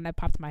 like the song that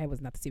popped in my head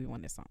was not the Stevie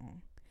Wonder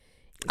song.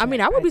 I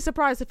would be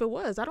surprised if it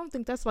was. I don't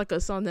think that's like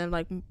a song that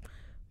like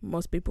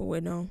most people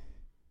would know.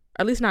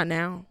 At least not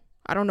now.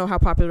 I don't know how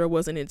popular it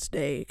was in its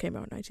day. It came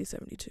out in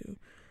 1972,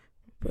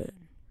 but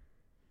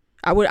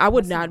I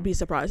would not be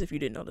surprised if you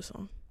didn't know the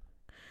song.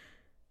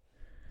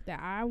 That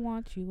I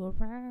Want You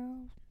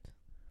Around.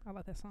 I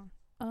love that song.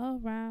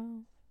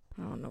 Around.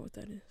 I don't know what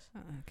that is.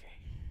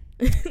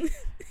 Okay.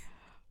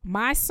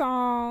 My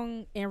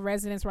song in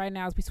residence right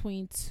now is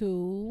between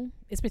 2.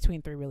 It's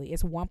between 3 really.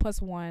 It's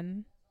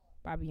 1+1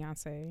 by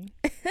Beyonce.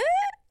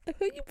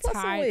 Who you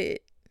plussing with?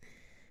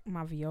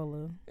 My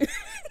viola.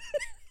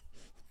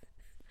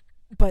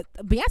 But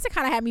Beyonce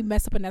kind of had me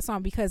messed up in that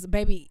song because,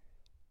 baby,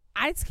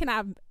 I just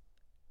cannot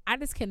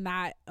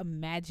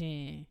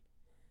imagine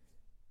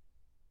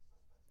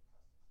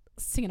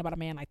singing about a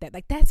man like that.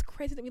 Like, that's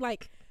crazy to me.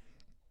 Like,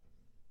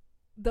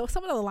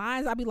 some of the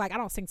lines, I'll be like, I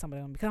don't sing some of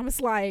them because I'm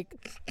just like,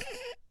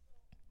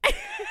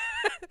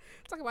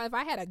 talking about if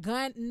I had a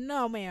gun,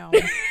 no ma'am.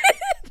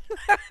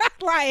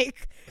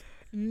 Like,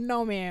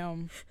 no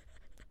ma'am.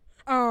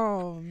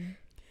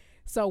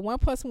 So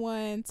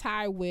 1+1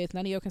 tied with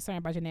None of Your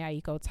Concern by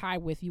Jhené Aiko,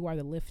 tied with You Are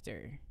the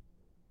Lifter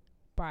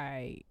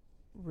by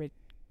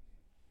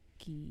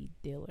Ricky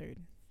Dillard.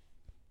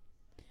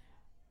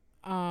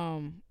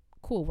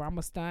 Cool, we're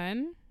almost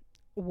done.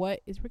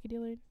 What is Ricky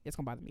Dillard? It's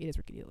gonna bother me. It is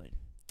Ricky Dillard.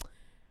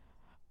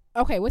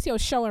 Okay, what's your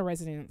show in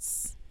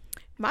residence?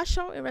 My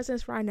show in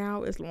residence right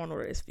now is Law and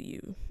Order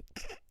SVU.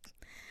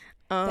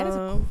 That is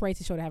a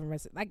crazy show to have in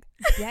residence. Like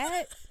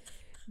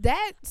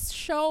that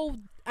show,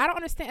 I don't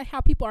understand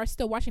how people are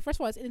still watching. First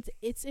of all,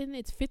 it's in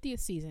its 50th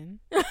season.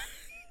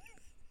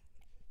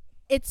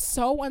 It's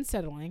so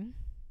unsettling.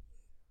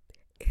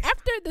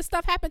 After the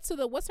stuff happened to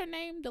what's her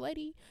name, the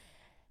lady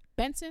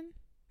Benson.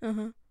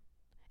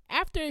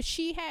 After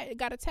she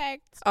got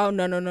attacked. Oh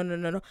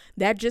no!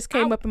 That just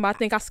came up in my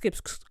thing. I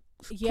skipped.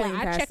 Yeah,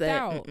 I checked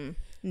that. out.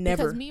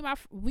 Never. Because me and my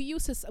friend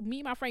used to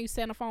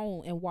sit on the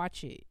phone and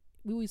watch it.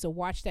 We used to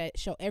watch that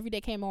show every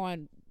day. Came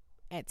on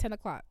at 10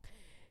 o'clock,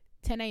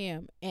 10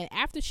 a.m. And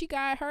after she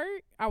got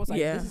hurt, I was like,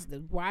 Yeah. this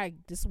is why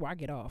I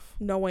get off.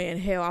 No way in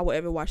hell I would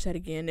ever watch that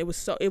again. It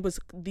was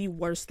the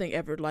worst thing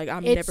ever. Like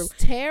It's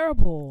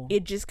terrible.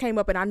 It just came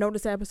up and I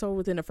noticed the episode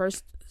within the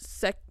first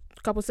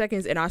couple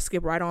seconds and I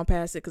skipped right on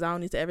past it because I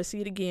don't need to ever see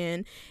it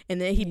again.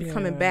 And then he'd be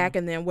coming back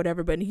and then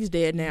whatever, but he's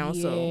dead now.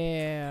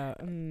 Yeah.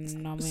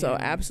 No, so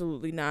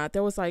absolutely not.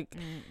 There was like,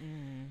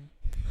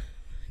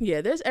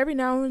 yeah, there's every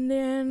now and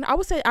then. I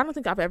would say I don't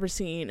think I've ever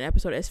seen an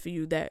episode of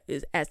SVU that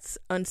is as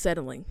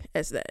unsettling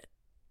as that.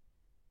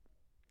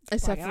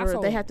 Except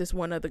for they had this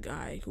one other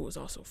guy who was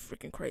also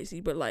freaking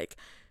crazy. But like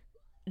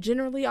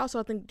generally, also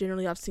I think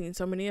generally I've seen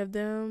so many of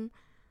them,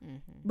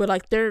 but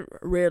like they're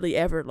rarely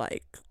ever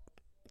like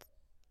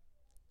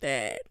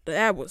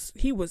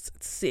he was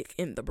sick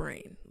in the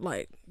brain.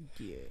 Like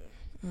yeah.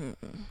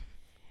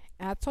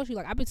 And I told you,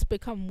 like, I've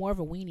become more of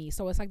a weenie.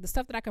 So it's like the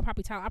stuff that I could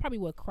probably tell, I probably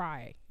would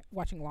cry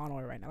watching Law and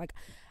Order right now. Like,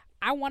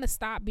 I want to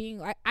stop being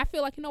like, I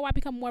feel like, you know why I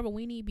become more of a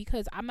weenie?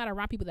 Because I'm not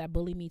around people that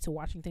bully me to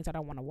watching things I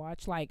don't want to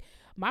watch. Like,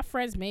 my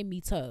friends made me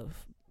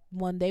tough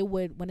when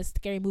it's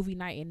scary movie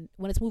night and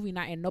when it's movie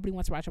night and nobody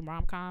wants to watch a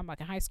rom-com, like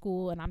in high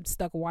school, and I'm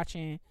stuck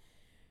watching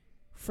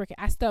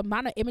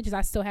amount of images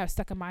I still have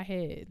stuck in my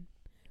head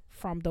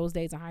from those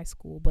days in high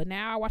school. But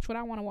now I watch what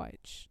I want to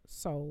watch.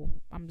 So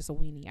I'm just a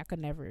weenie. I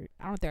don't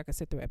think I could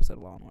sit through an episode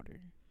of Law and Order.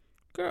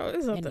 Girl,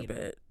 it's not that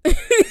bad.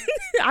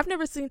 I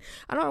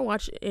don't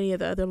watch any of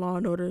the other Law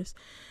and Orders.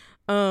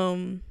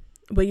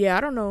 But yeah, I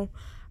don't know.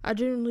 I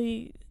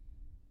think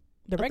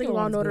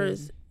Law and Order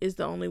is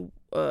the only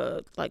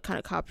like kind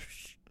of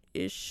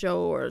cop-ish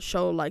show or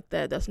show like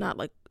that's not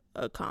like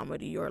a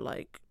comedy or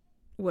like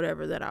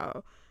whatever that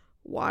I'll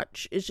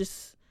watch. It's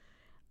just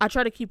I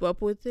try to keep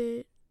up with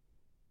it.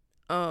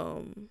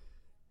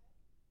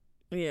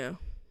 Yeah,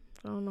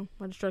 I don't know.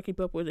 I just try to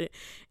keep up with it.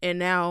 And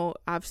now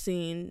I'm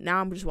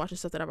just watching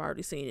stuff that I've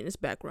already seen, and it's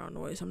background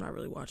noise. I'm not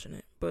really watching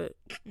it, but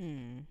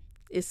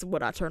it's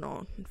what I turn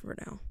on for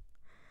now.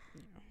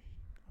 Yeah,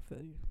 I feel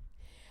you.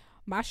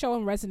 My show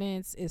in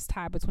residence is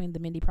tied between The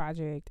Mindy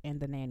Project and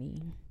The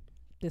Nanny.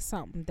 There's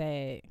something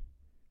that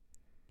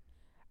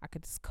I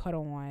could just cut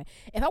on.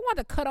 If I want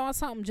to cut on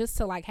something just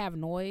to like have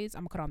noise,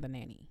 I'm gonna cut on The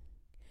Nanny.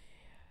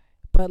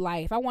 But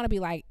like, if I want to be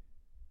like,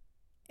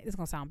 it's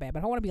gonna sound bad, but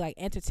if I want to be like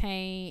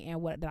entertained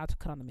and then I'll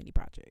cut on The Mindy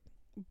Project.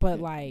 But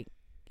like,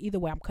 either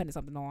way, I'm cutting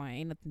something on.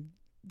 Ain't nothing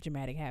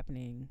dramatic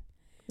happening.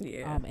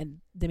 Yeah. And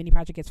The Mindy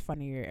Project gets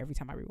funnier every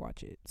time I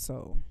rewatch it.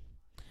 So,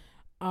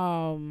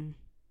 cool.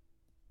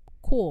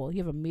 You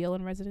have a meal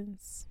in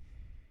residence?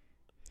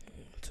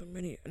 Too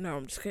many. No,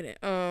 I'm just kidding.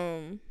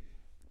 I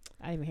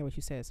didn't even hear what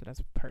you said, so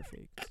that's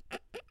perfect.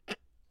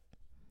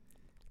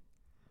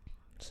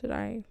 Should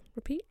I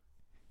repeat?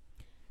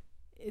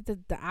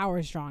 The hour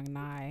is drawing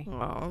nigh.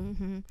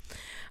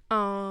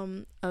 A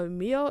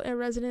meal in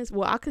residence.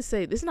 Well, I could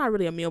say this is not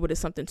really a meal, but it's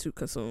something to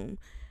consume.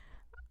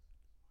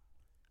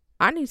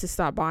 I need to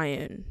stop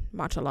buying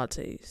matcha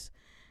lattes,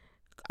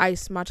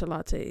 iced matcha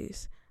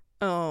lattes.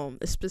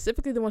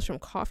 Specifically the ones from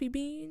Coffee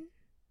Bean.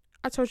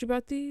 I told you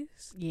about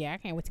these. Yeah, I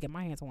can't wait to get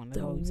my hands on one of the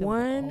those.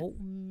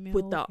 one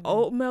with the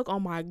oat milk. Oh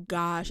my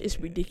gosh, it's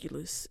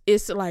ridiculous.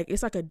 It's like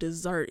a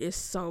dessert. It's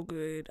so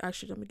good.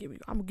 Actually, I'm gonna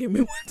give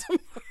me one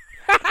tomorrow.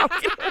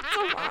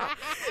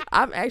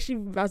 I'm actually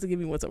about to give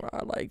me one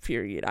tomorrow. Like,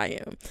 period. I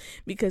am,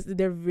 because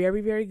they're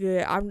very, very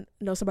good. I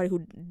know somebody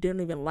who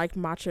didn't even like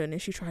matcha, and then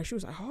she tried. She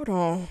was like, "Hold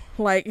on,"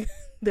 like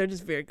they're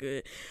just very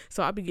good.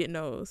 So I'll be getting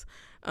those.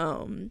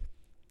 And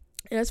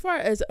as far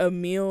as a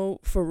meal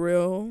for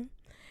real,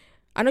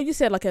 I know you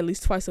said like at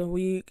least twice a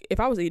week. If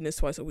I was eating this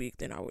twice a week,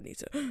 then I would need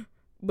to.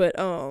 But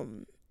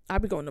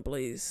I'd be going to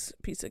Blaze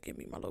Pizza. Give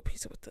me my little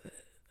pizza with the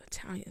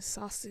Italian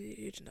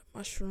sausage and the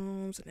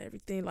mushrooms and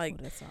everything.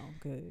 Like, that sounds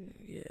good.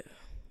 Yeah.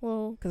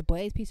 Well, because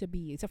Blaze Pizza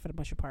be, except for the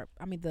mushroom part.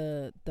 I mean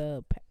the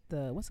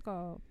what's it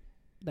called?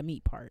 The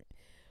meat part.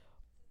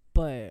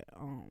 But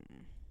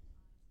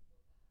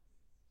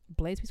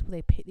Blaze Pizza,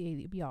 they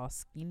be all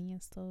skinny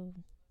and stuff.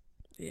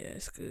 Yeah,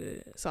 it's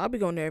good. So I'll be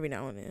going there every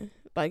now and then.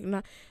 Like,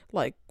 not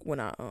like when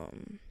I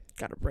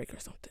got a break or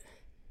something.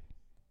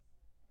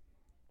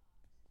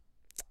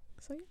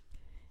 So yeah.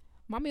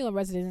 My meal in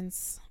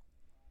residence,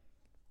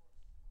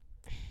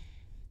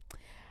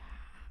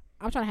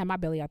 I'm trying to have my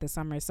belly out this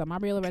summer. So my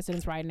meal in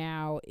residence right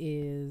now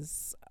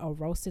is a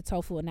roasted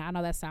tofu. Now I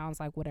know that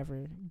sounds like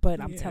whatever, but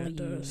I'm telling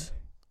you,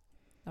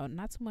 no,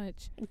 not too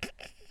much.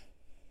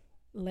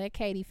 Let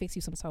Katie fix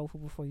you some tofu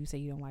before you say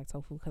you don't like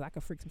tofu, because I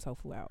can freak some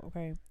tofu out.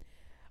 Okay.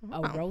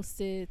 A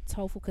roasted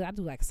tofu, because I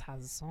do like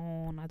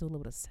sazon, I do a little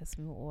bit of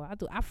sesame oil,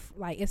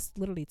 like, it's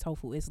literally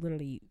tofu, it's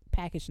literally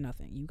packaged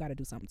nothing, you got to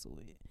do something to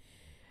it.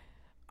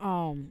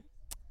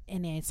 And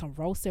then some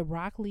roasted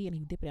broccoli, and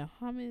you dip it in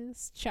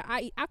hummus.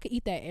 I could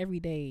eat that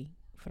every day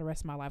for the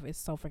rest of my life. It's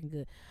so freaking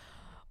good.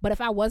 But if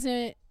I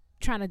wasn't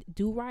trying to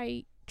do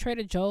right,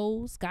 Trader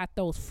Joe's got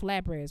those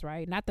flatbreads,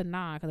 right? Not the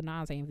naan, because the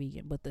naans ain't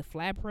vegan, but the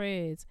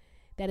flatbreads,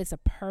 that is a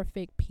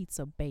perfect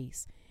pizza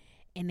base.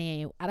 And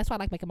then that's why I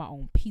like making my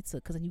own pizza,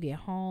 because then you get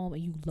home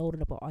and you load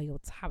it up with all your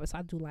toppings. So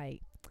I do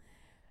like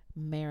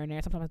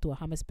marinara. Sometimes I do a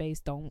hummus base.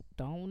 Don't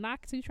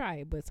knock till you try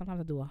it. But sometimes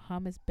I do a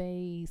hummus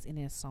base and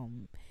then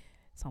some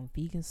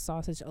vegan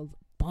sausage, a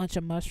bunch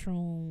of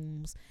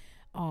mushrooms,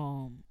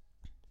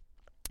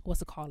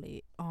 what's it called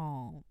it?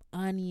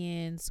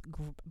 Onions,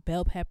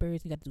 bell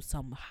peppers. You got to do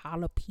some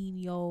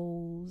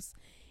jalapenos,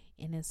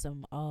 and then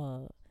some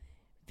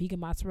vegan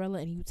mozzarella.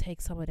 And you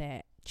take some of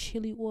that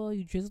chili oil,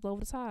 you drizzle over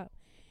the top,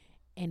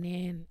 and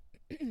then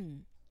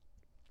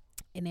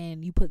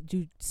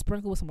you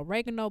sprinkle with some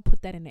oregano,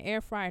 put that in the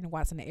air fryer, and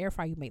while it's in the air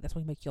fryer, that's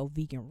when you make your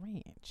vegan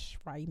ranch,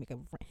 right? You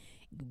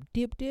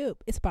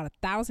dip. It's about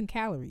 1,000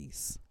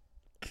 calories.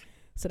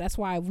 So that's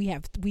why we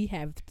have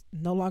it's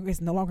no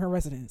longer a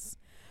residence.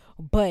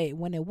 But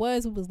when it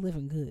was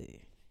living good.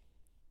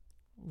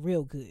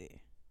 Real good.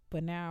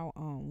 But now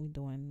we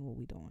doing what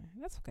we doing.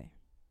 That's okay.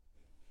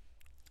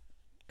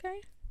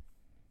 Okay.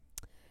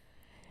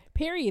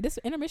 Period. This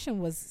intermission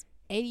was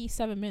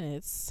 87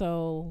 minutes.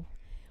 So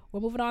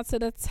we're moving on to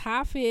the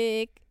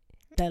topic.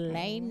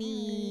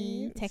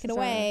 Delaney, take it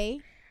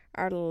away.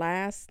 Our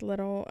last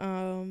little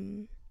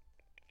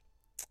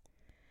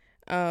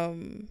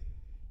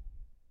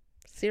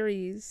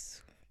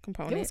series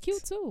component. It was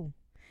cute too.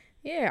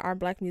 Yeah, our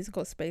Black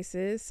musical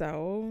spaces.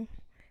 So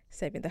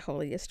saving the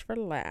holiest for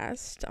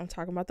last. I'm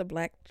talking about the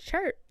Black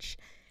church.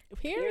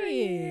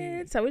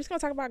 Period. So we're just gonna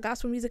talk about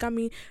gospel music. I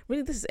mean,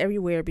 really, this is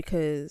everywhere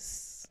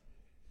because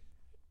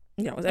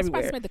it's That's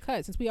everywhere. why it's made the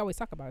cut, since we always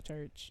talk about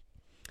church.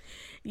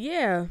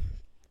 Yeah,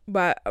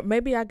 but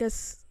maybe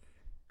this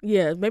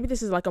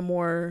is like a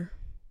more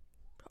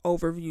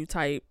overview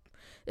type.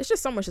 It's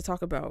just so much to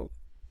talk about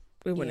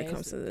when it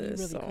comes to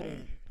this.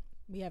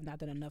 We have not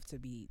done enough to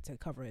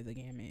cover the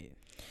gamut.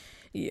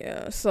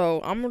 Yeah, so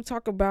I'm gonna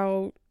talk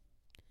about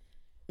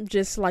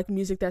just like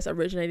music that's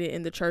originated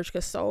in the church,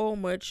 because so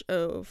much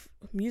of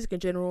music in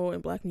general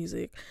and Black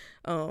music,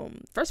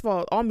 first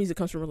of all music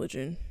comes from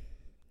religion,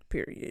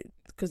 period.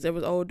 Because there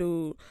was old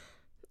dude,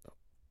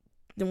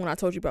 the one I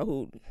told you about,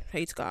 who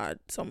hates God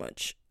so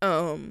much,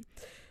 and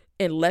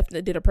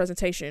did a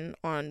presentation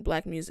on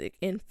Black music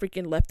and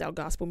freaking left out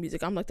gospel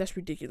music. I'm like, that's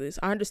ridiculous.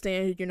 I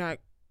understand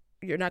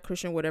you're not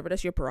Christian, whatever,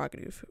 that's your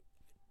prerogative,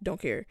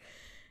 don't care,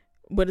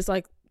 but it's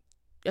like,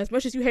 as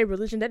much as you hate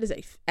religion, that is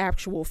a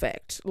actual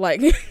fact.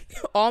 Like,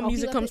 all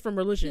music comes from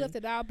religion. He left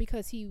it out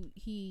because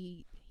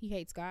he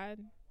hates God.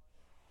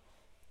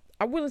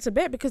 I'm willing to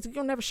bet, because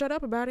he'll never shut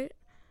up about it.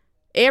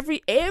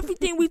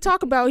 Everything we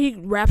talk about, he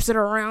wraps it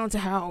around to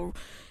how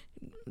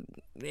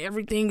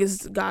everything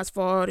is God's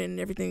fault and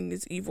everything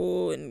is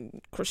evil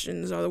and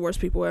Christians are the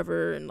worst people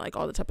ever and like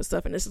all the type of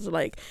stuff. And this is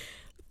like,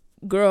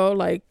 girl,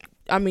 like,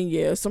 I mean,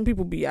 yeah, some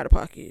people be out of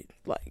pocket.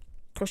 Like,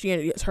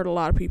 Christianity has hurt a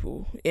lot of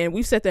people, and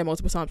we've said that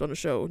multiple times on the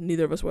show.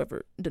 Neither of us will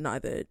ever deny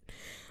that,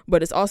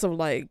 but it's also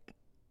like,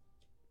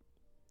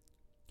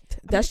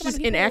 that's just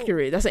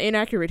inaccurate. That's an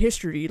inaccurate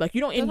history. Like,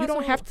 you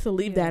don't have to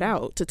leave that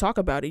out to talk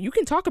about it. You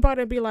can talk about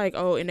it and be like,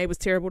 oh, and they was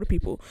terrible to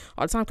people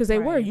all the time, because they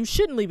were. You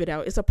shouldn't leave it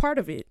out. It's a part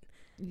of it.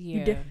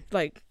 Yeah,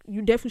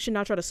 you definitely should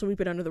not try to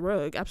sweep it under the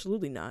rug.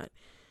 Absolutely not.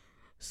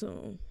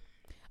 So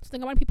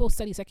think about people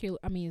study seculars.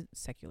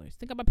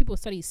 Think about people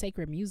study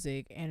sacred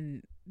music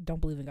and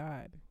don't believe in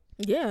God.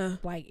 Yeah,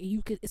 like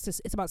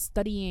it's about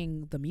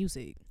studying the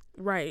music,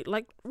 right?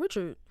 Like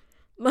Richard.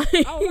 Like,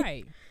 oh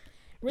right,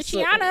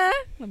 Richiana.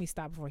 Let me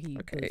stop before he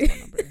goes my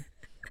number.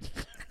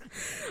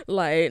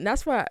 Like,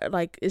 that's why,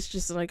 like, it's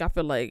just like, I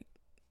feel like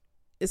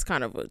it's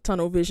kind of a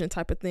tunnel vision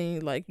type of thing.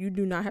 Like, you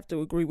do not have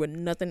to agree with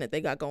nothing that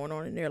they got going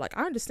on in there. Like,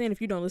 I understand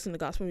if you don't listen to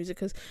gospel music,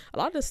 because a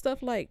lot of this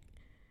stuff, like,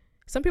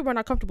 some people are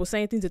not comfortable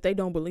saying things that they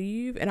don't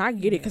believe, and I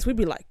get it, because we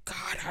be like,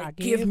 God, I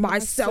give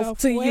myself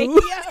to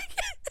you.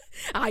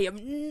 I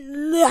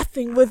am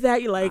nothing with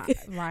that. You're like,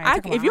 if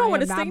you don't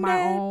want to sing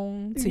that,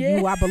 own, to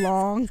you I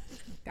belong.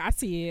 I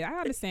see it. I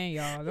understand,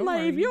 y'all. Don't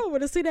worry. If you don't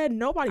want to see that,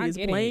 nobody is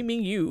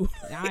blaming you.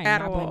 I am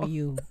not blaming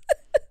you,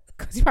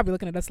 because you're probably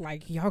looking at us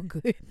like, y'all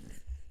good.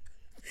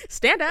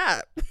 Stand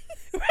up.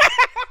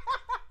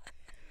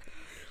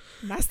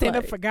 Not stand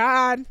up for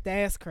God.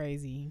 That's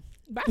crazy.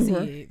 But I see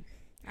it.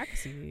 I can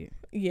see it.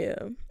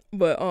 Yeah,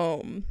 but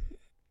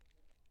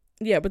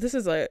but this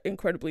is an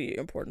incredibly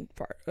important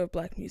part of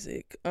Black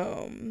music,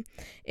 and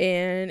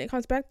it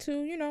comes back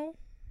to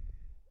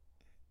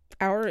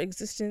our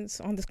existence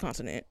on this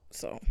continent.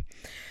 So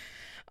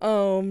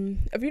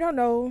if you don't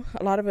know,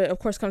 a lot of it, of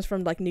course, comes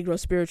from like Negro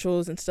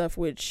spirituals and stuff,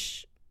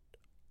 which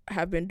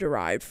have been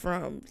derived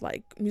from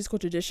like musical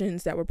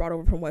traditions that were brought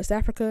over from West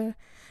Africa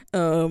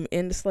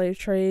in the slave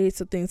trade.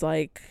 So things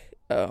like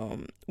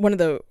one of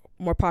the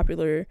more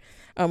popular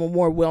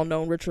more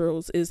well-known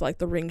rituals is like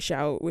the ring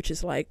shout, which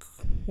is like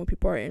when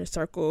people are in a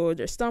circle,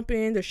 they're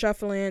stumping, they're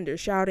shuffling, they're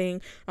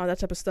shouting, all that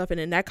type of stuff. And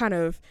then that kind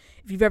of,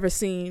 if you've ever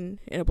seen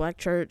in a Black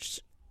church,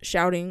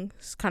 shouting,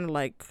 it's kind of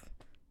like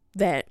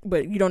that,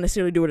 but you don't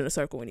necessarily do it in a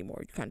circle anymore.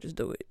 You kind of just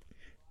do it.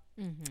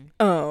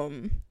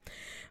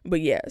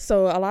 But yeah,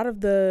 so a lot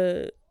of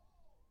the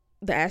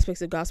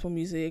aspects of gospel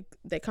music,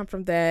 they come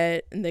from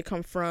that, and they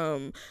come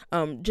from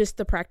just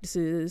the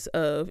practices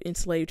of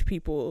enslaved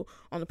people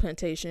on the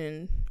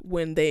plantation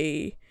when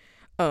they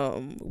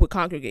would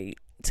congregate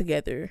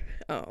together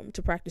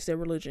to practice their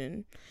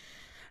religion.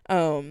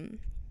 And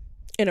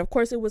of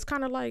course, it was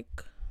kind of like,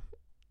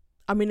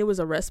 I mean, it was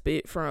a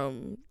respite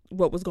from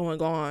what was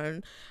going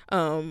on.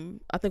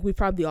 I think we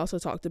probably also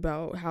talked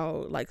about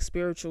how like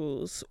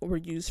spirituals were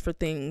used for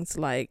things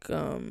like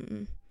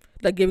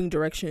giving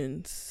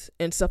directions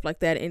and stuff like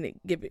that,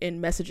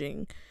 and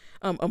messaging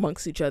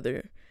amongst each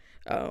other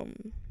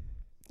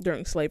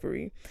during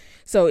slavery.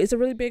 So it's a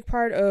really big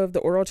part of the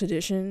oral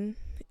tradition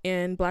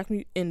in black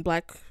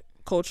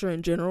culture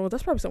in general.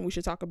 That's probably something we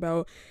should talk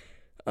about,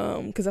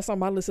 because that's on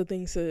my list of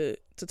things to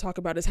talk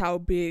about, is how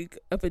big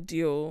of a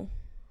deal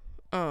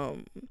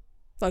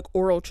like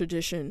oral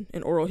tradition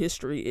and oral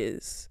history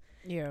is.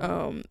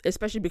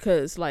 Especially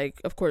because,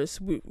 like, of course,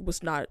 it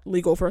was not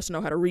legal for us to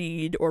know how to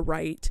read or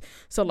write,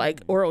 so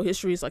like oral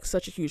history is like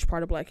such a huge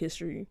part of Black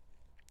history.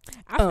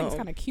 I think it's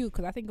kind of cute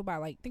because I think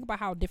about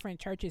how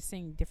different churches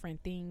sing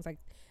different things. Like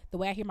the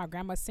way I hear my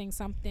grandma sing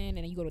something, and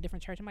then you go to a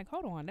different church, I'm like,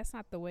 hold on, that's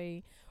not the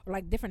way. Or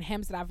like different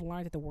hymns that I've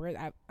learned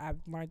that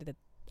I've learned that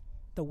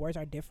the words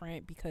are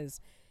different,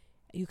 because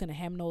you can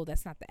hymnal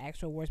that's not the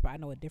actual words, but I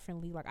know it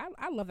differently. Like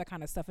I love that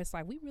kind of stuff. It's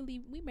like we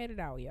made it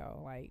out,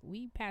 yo. Like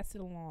we passed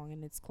it along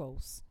and it's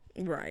close.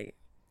 Right.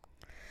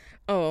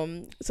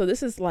 So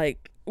this is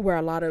like where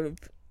a lot of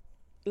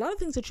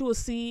things that you will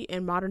see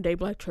in modern day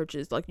Black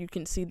churches, like you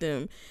can see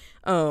them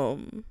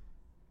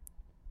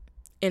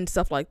in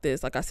stuff like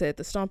this. Like I said,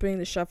 the stomping,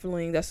 the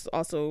shuffling, that's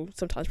also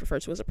sometimes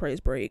referred to as a praise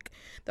break.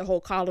 The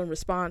whole call and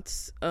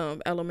response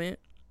element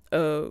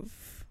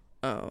of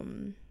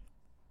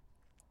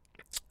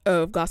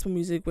gospel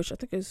music, which I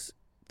think is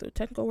the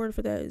technical word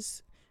for that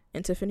is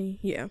antiphony.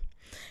 Yeah.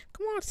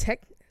 Come on,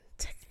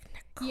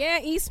 Yeah,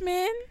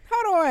 Eastman.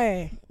 Hold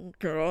on.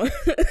 Girl.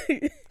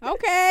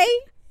 Okay.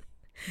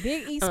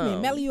 Big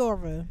Eastman,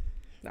 Meliora.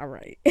 All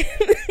right.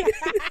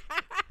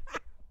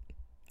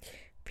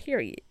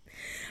 Period.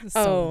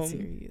 So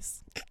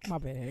serious. My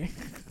bad.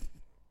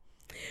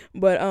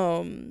 But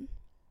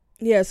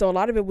yeah, so a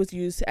lot of it was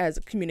used as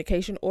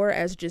communication or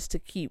as just to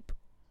keep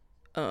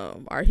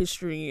our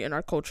history and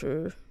our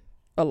culture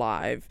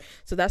alive.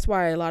 So that's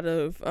why a lot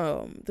of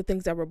the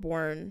things that were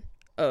born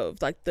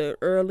of like the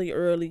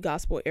early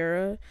gospel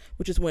era,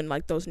 which is when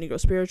like those Negro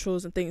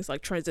spirituals and things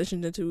like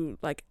transitioned into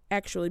like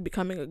actually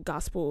becoming a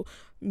gospel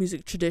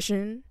music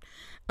tradition,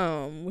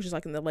 which is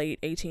like in the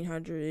mid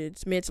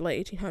to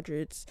late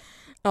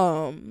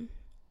 1800s,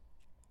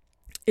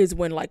 is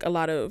when like a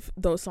lot of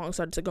those songs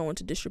started to go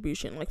into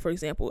distribution. Like, for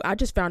example, I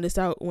just found this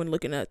out when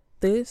looking at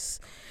this,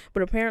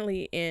 but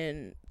apparently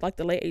in like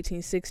the late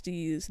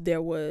 1860s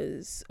there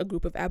was a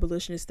group of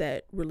abolitionists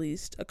that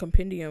released a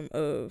compendium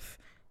of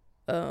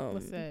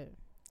what's that?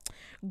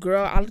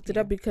 Girl, I looked it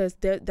up because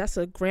that's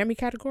a Grammy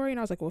category, and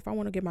I was like, well, if I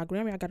want to get my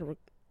Grammy, I gotta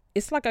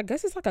it's like, I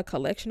guess it's like a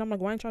collection. I'm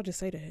like, why didn't y'all just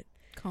say that?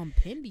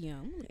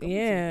 Compendium.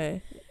 Yeah,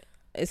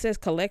 it says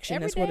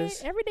collection. That's what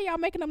it's. Every day y'all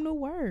making them new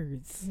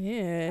words.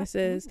 Yeah, it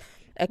says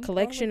a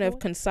collection of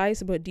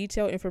concise but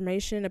detailed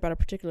information about a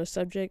particular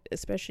subject,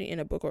 especially in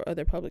a book or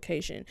other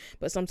publication.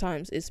 But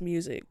sometimes it's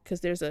music,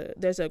 because there's a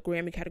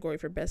Grammy category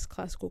for best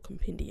classical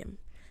compendium.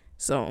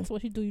 So that's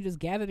what you do. You just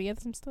gather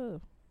together some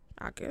stuff.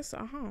 I guess,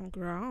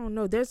 girl, I don't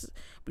know. There's,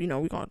 we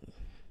gonna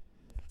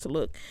to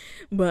look,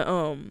 but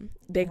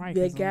they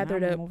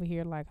gathered up over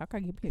here like, I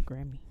can give me a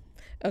Grammy.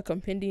 A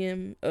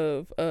compendium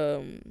of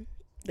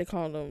they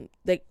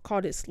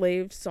called it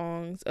Slave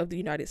Songs of the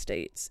United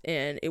States,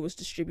 and it was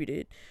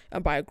distributed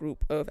by a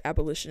group of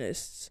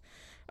abolitionists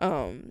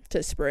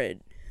to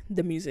spread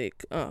the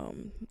music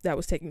that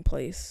was taking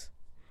place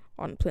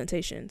on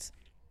plantations.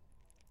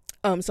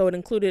 So it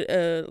included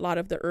a lot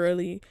of the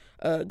early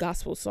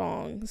gospel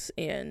songs,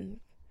 and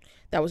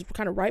that was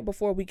kind of right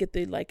before we get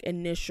the like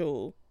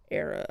initial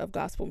era of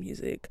gospel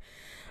music.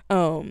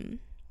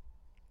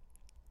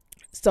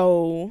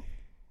 So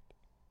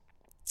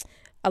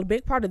a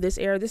big part of this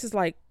era, this is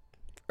like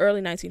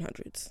early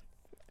 1900s.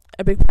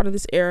 A big part of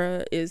this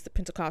era is the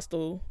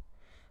Pentecostal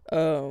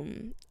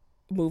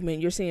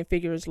movement. You're seeing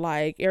figures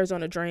like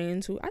Arizona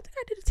Drains, who I think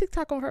I did a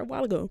TikTok on her a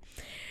while ago.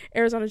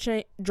 Arizona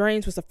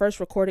Drains was the first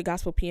recorded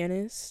gospel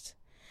pianist.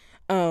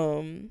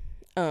 Then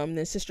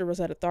Sister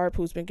Rosetta Tharpe,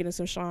 who's been getting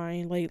some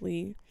shine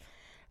lately,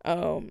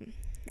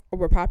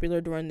 were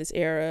popular during this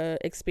era,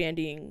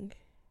 expanding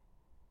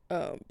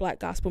Black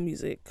gospel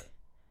music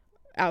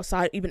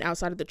outside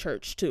of the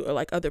church too, or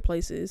like other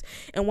places.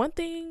 And one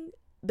thing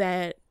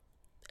that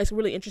is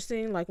really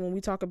interesting, like when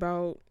we talk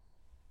about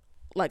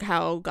like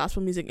how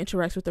gospel music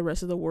interacts with the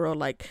rest of the world,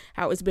 like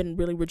how it's been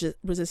really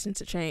resistant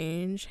to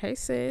change. Hey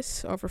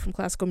sis, over from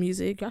classical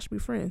music, y'all should be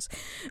friends.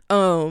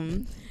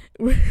 Really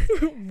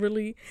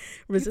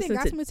resistant. You think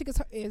gospel music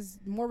is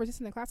more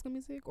resistant than classical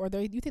music, or do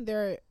you think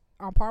they're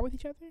on par with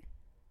each other?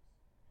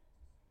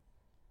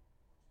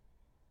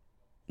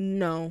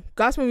 No,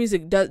 gospel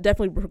music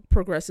definitely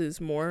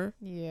progresses more.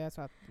 Yeah, that's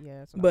what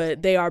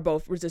but they are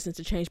both resistant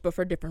to change, but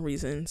for different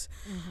reasons.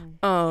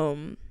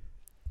 Mm-hmm.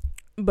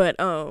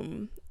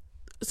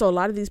 So a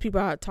lot of these people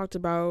I talked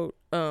about,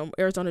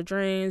 Arizona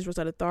Drains,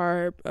 Rosetta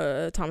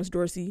Tharpe, Thomas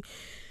Dorsey,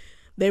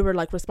 they were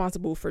like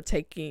responsible for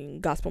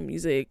taking gospel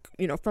music,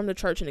 from the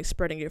church and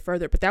spreading it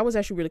further. But that was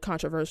actually really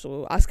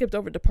controversial. I skipped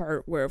over the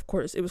part where, of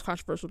course, it was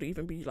controversial to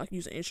even be like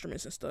using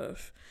instruments and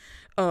stuff.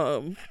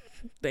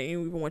 They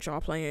didn't even want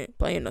y'all playing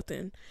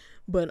nothing.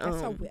 But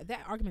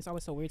that argument's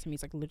always so weird to me.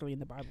 It's like literally in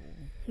the Bible.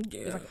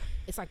 Yeah,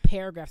 it's like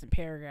paragraphs and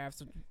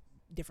paragraphs of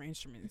different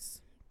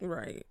instruments.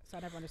 Right. So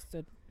I never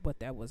understood what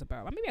that was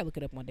about. Maybe I'll look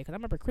it up one day, because I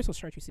remember Crystal's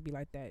church used to be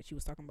like that. She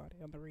was talking about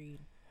it on the read.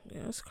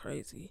 Yeah, that's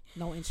crazy.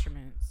 No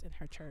instruments in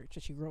her church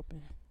that she grew up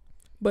in.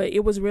 But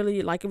it was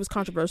really like, it was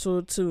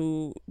controversial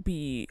to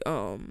be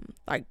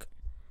like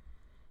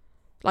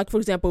for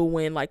example,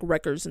 when like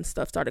records and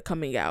stuff started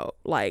coming out,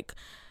 like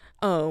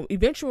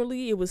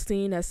eventually it was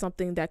seen as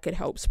something that could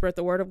help spread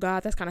the word of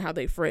God. That's kind of how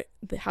they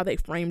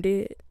framed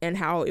it, and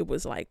how it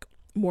was like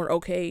more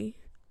okay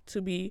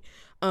to be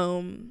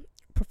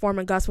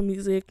performing gospel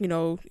music,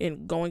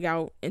 and going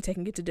out and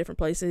taking it to different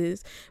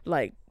places.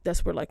 Like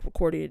that's where like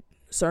recorded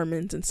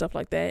sermons and stuff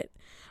like that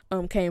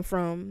came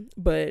from.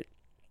 But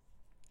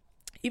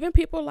even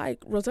people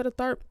like Rosetta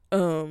Tharpe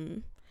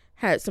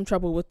had some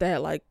trouble with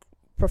that, like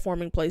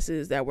performing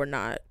places that were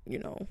not,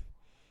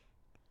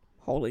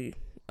 holy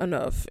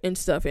enough and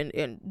stuff,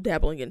 and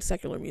dabbling in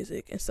secular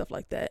music and stuff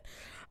like that.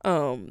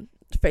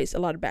 Faced a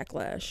lot of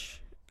backlash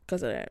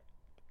because of that.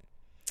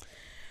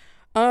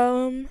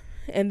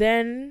 And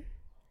then,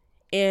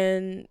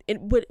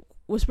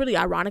 what's really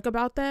ironic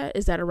about that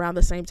is that around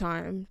the same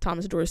time,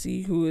 Thomas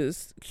Dorsey, who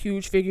is a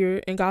huge figure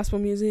in gospel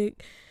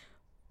music,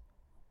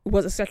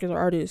 was a secular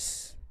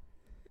artist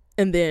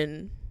and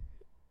then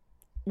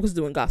was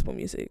doing gospel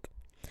music.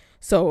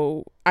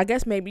 So I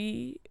guess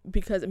maybe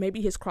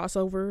his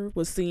crossover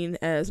was seen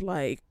as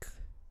like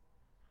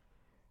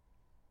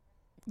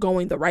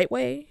going the right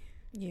way.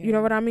 Yeah. You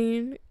know what I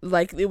mean?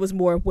 Like it was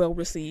more well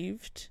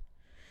received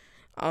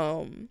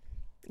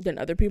than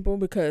other people,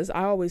 because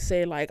I always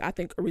say, like, I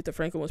think Aretha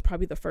Franklin was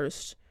probably the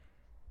first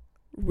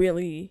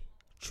really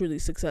truly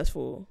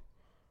successful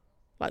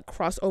like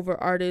crossover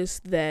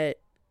artist that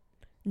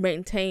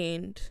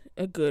maintained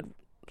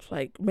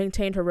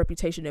her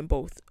reputation on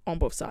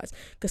both sides.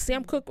 Because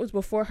Sam Cooke was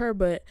before her,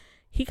 but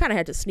he kind of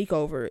had to sneak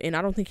over, and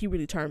I don't think he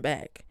really turned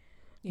back.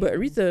 Yeah. But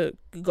Aretha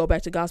could go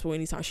back to gospel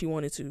anytime she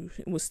wanted to.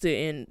 Was still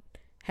in,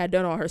 had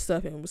done all her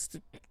stuff, and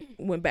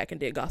went back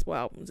and did gospel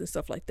albums and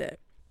stuff like that.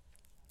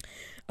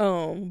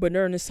 But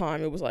during this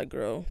time, it was like,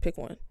 girl, pick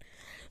one.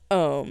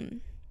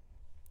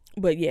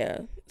 But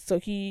yeah, so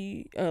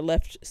he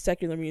left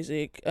secular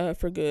music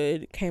for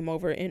good, came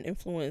over and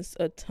influenced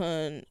a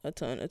ton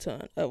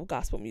of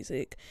gospel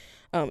music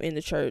in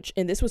the church.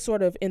 And this was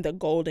sort of in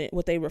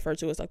what they refer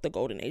to as like the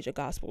golden age of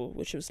gospel,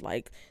 which was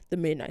like the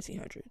mid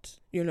 1900s.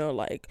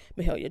 Like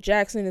Mahalia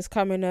Jackson is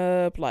coming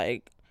up,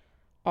 like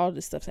all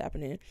this stuff's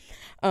happening.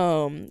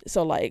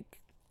 So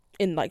like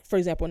in, like, for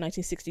example, in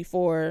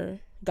 1964,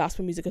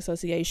 Gospel Music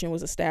Association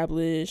was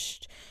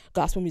established.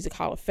 Gospel Music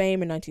Hall of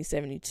Fame in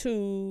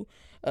 1972.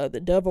 The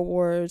Dove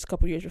Awards a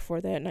couple years before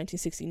that,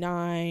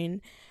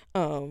 1969.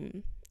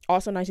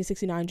 Also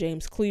 1969,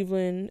 James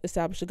Cleveland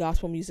established the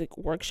Gospel Music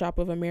Workshop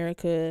of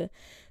America.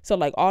 So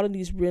like all of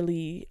these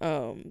really,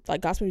 like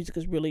gospel music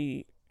is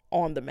really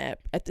on the map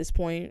at this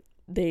point.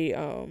 They,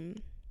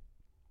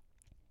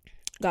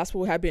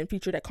 gospel had been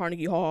featured at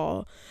Carnegie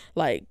Hall,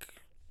 like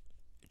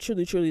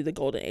truly the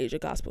golden age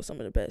of gospel. Some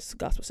of the best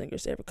gospel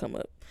singers to ever come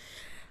up.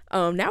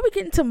 Now we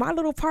get into my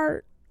little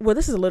part. Well,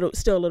 this is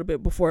still a little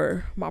bit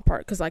before my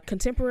part, because like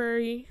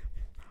contemporary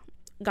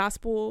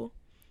gospel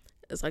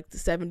is like the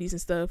 70s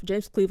and stuff.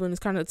 James Cleveland is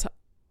kind of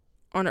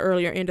on the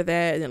earlier end of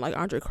that, and then like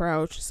Andre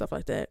Crouch, stuff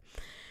like that.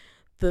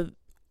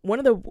 One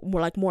of the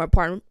more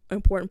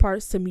important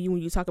parts to me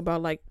when you talk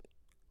about like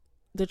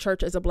the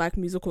church as a Black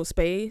musical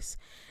space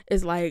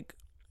is like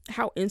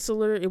how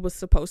insular it was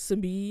supposed to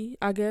be,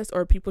 I guess,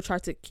 or people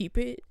tried to keep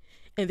it.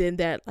 And then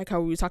that, like how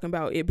we were talking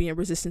about it being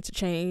resistant to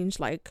change,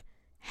 like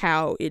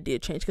how it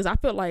did change. Because I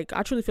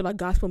truly feel like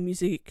gospel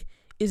music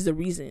is the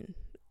reason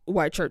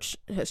why church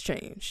has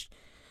changed.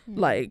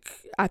 Like,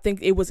 I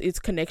think it was its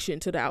connection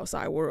to the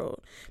outside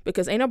world,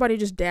 because ain't nobody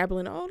just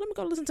dabbling, oh, let me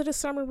go listen to this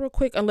sermon real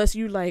quick, unless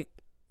you like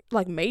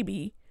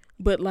maybe.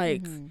 But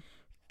like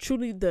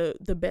truly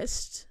the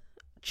best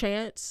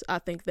chance I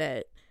think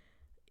that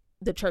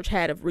the church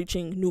had of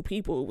reaching new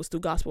people was through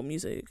gospel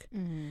music.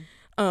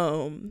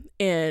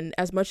 And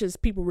as much as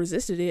people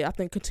resisted it, I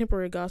think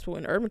contemporary gospel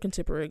and urban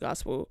contemporary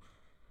gospel,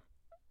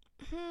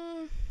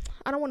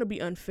 I don't want to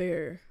be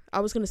unfair. I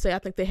was going to say I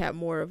think they had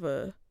more of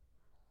a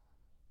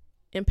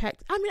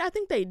impact. I mean, I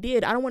think they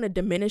did. I don't want to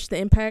diminish the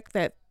impact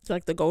that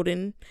like the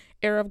golden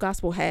era of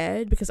gospel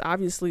had, because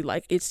obviously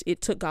like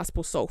it took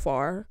gospel so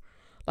far.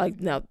 Like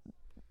now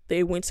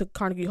they went to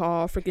Carnegie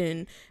Hall,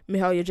 freaking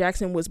Mahalia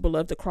Jackson was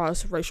beloved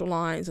across racial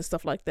lines and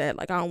stuff like that.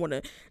 Like I don't want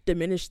to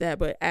diminish that,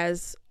 but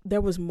as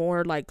there was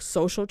more like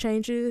social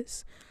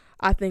changes,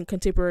 I think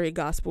contemporary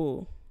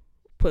gospel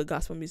put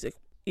gospel music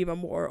even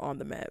more on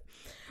the map.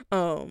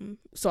 So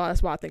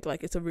that's why I think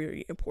like it's a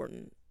very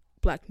important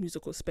Black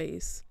musical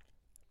space.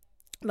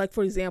 Like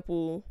for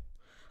example,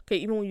 okay,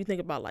 even when you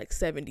think about like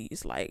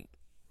 70s, like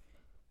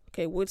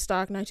okay,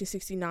 Woodstock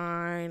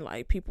 1969,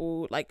 like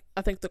people, like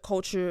I think the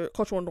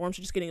cultural norms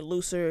are just getting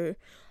looser.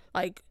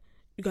 Like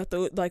you got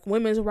the like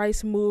women's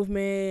rights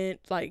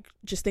movement, like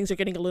just things are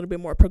getting a little bit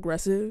more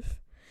progressive.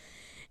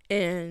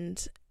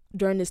 And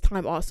during this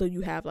time also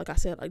you have, like I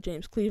said, like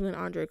James Cleveland,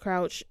 Andre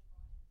Crouch,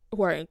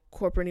 who are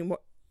incorporating more,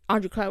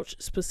 Andre Crouch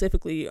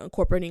specifically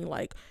incorporating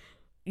like,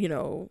 you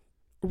know,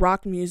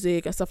 rock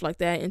music and stuff like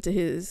that into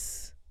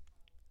his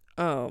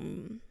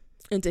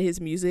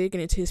music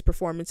and into his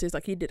performances.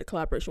 Like he did a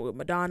collaboration with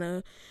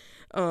Madonna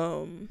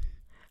and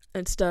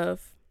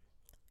stuff.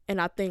 And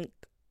I think,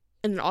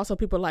 and then also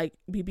people like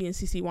BB and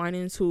CeCe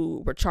Winans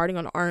who were charting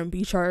on the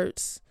R&B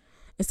charts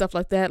and stuff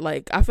like that.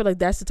 Like I feel like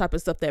that's the type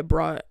of stuff that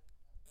brought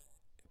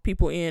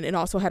people in, and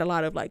also had a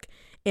lot of like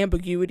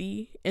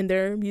ambiguity in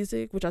their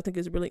music, which I think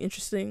is really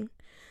interesting.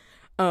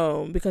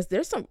 Because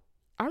there's some,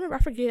 I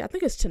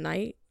think it's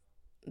Tonight,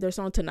 their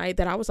song Tonight,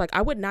 that I was like,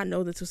 I would not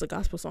know this was a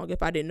gospel song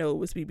if I didn't know it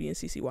was BB and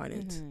CeCe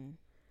Winans. Mm-hmm.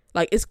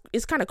 Like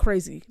it's kind of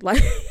crazy.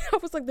 Like I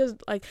was like,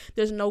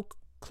 there's no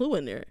clue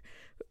in there.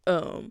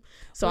 So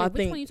wait, I which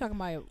think one you talking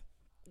about?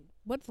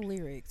 What's the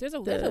lyrics?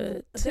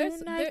 Tonight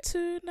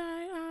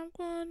I'm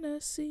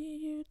gonna see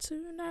you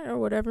tonight, or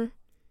whatever.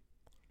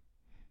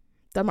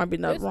 That might be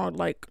not wrong.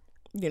 Like,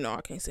 you know,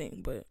 I can't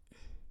sing, but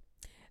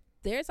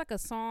there's like a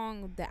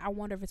song that I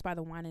wonder if it's by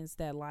the Winans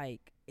that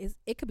like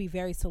it could be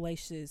very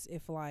salacious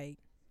if like.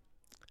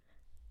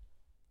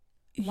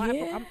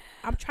 Yeah.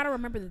 I'm trying to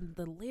remember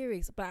the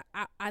lyrics, but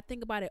I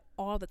think about it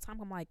all the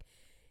time. I'm like,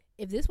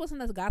 if this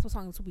wasn't a gospel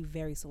song, this would be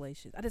very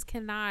salacious. I just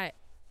cannot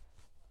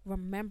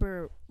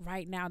remember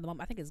right now in the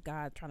moment. I think it's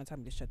God trying to tell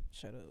me to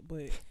shut up,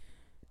 but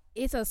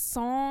it's a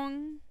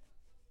song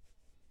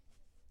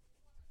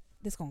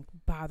that's gonna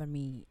bother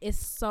me. It's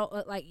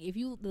so like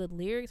the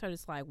lyrics are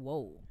just like,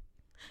 whoa.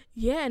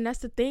 Yeah, and that's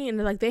the thing.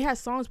 And like they had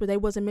songs where they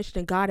wasn't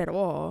mentioning God at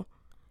all,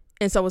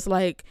 and so it's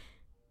like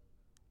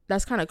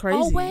that's kind of crazy.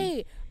 Oh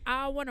wait,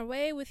 I want to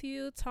wait with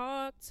you,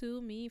 talk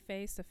to me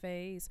face to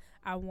face.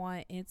 I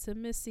want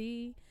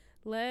intimacy.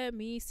 Let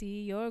me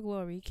see your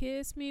glory.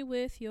 Kiss me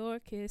with your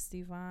kiss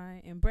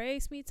divine.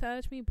 Embrace me,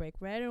 touch me, break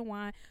bread and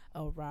wine.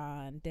 A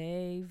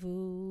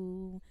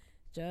rendezvous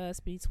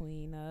just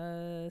between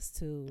us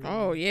two.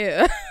 Oh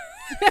yeah.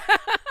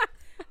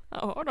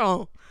 Oh, hold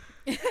on.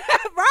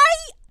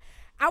 Right?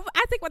 I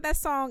think about that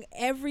song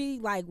every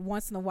like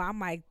once in a while. I'm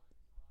like,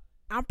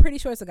 I'm pretty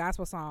sure it's a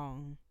gospel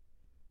song.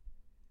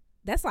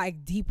 That's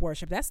like deep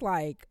worship. That's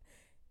like,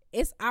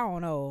 it's, I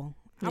don't know.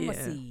 I'm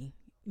gonna see.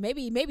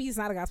 Maybe it's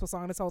not a gospel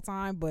song this whole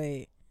time,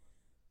 but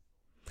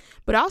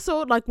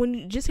also like when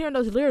you just hearing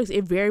those lyrics,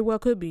 it very well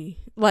could be.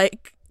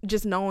 Like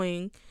just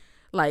knowing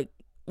like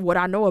what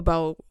I know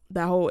about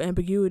that whole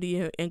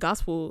ambiguity and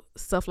gospel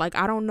stuff. Like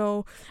I don't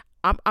know.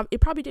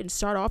 It probably didn't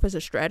start off as a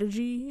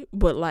strategy,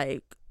 but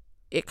like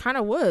it kind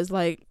of was,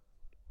 like,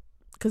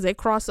 because they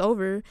cross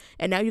over,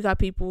 and now you got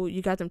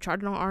them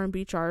charting on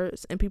R&B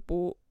charts and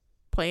people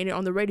playing it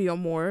on the radio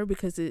more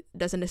because it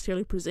doesn't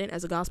necessarily present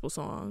as a gospel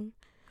song.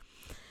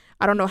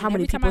 I don't know how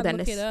many people that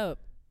look it up,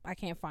 I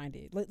can't find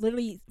it.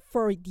 Literally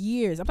for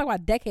years, I'm talking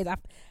about decades.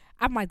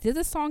 I'm like, did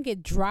this song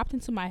get dropped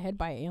into my head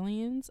by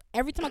aliens?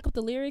 Every time I look up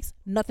the lyrics,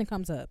 nothing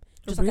comes up.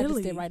 Just like I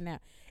just did right now.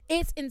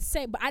 It's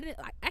insane. But I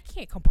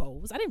can't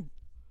compose. I didn't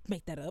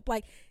make that up.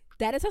 Like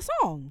that is a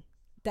song.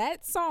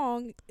 That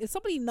song, if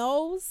somebody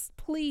knows,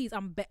 please,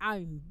 I'm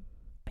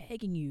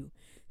begging you,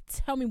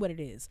 tell me what it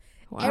is.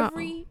 Wow.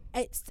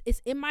 It's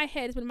in my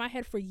head. It's been in my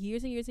head for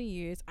years and years and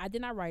years. I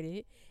did not write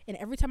it, and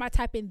every time I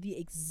type in the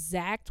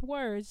exact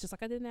words, just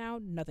like I did now,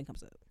 nothing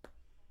comes up.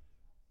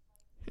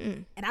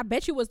 And I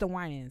bet you it was the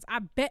Winans. I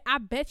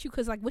bet you,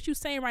 because like what you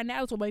saying right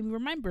now is what made me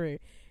remember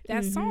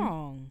that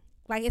song.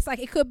 Like it's like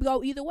it could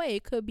go either way.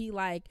 It could be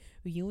like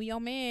you and your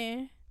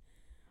man,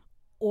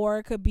 or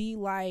it could be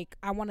like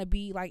I want to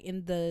be like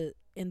in the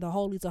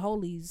holies of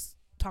holies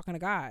talking to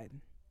God.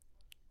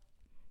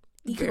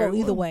 It could go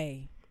either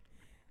way.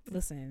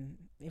 Listen,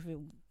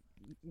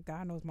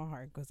 God knows my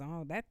heart, because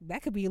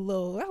that could be a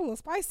little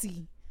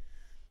spicy.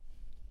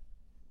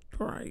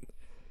 Right.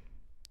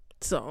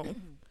 So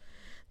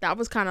that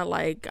was kind of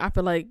like, I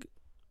feel like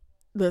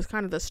the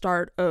kind of the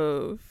start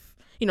of,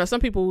 you know,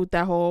 some people with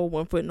that whole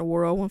 1 foot in the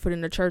world, 1 foot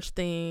in the church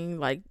thing,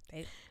 like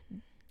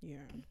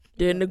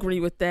didn't agree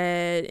with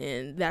that,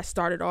 and that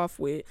started off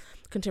with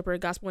contemporary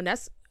gospel. And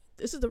this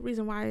is the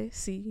reason why,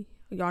 see,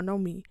 y'all know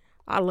me,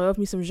 I love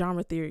me some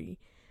genre theory.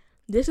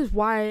 This is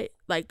why,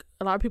 like,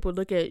 a lot of people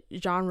look at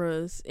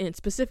genres, and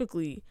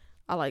specifically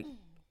I'm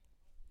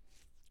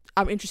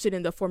interested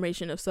in the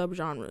formation of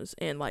subgenres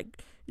and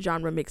like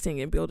genre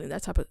mixing and building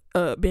that type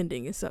of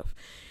bending and stuff,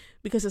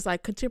 because it's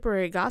like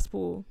contemporary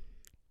gospel,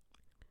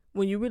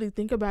 when you really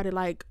think about it,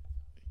 like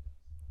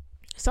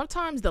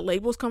sometimes the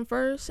labels come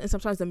first and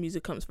sometimes the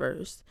music comes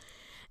first.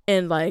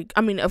 And like,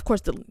 I mean, of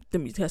course the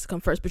music has to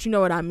come first, but you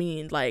know what I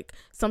mean? Like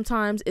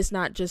sometimes it's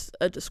not just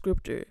a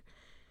descriptor.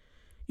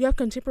 You have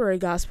contemporary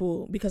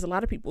gospel because a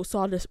lot of people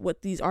saw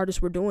what these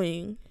artists were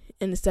doing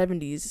in the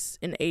 70s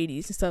and the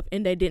 80s and stuff,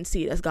 and they didn't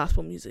see it as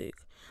gospel music,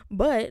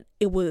 but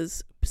it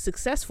was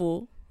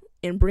successful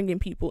in bringing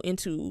people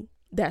into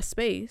that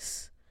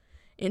space,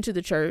 into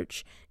the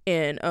church,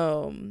 and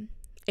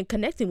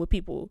connecting with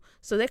people.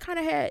 So they kind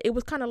of it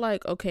was kind of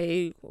like,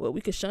 okay, well,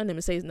 we could shun them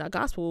and say it's not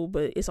gospel,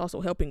 but it's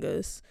also helping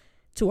us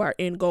to our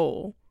end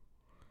goal.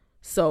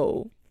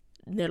 So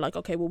they're like,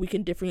 okay, well, we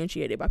can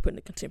differentiate it by putting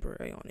the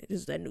contemporary on it.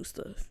 This is that new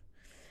stuff.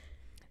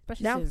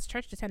 Especially since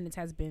church attendance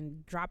has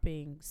been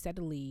dropping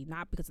steadily,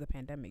 not because of the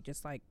pandemic,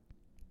 just like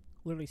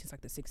literally since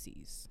like the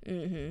 60s.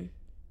 Mm-hmm.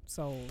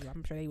 So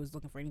I'm sure they was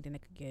looking for anything they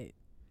could get.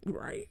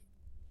 Right.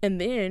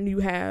 And then you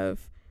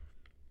have,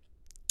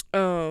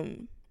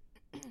 then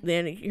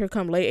here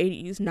come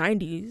late 80s,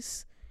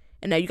 90s,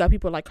 and now you got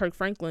people like Kirk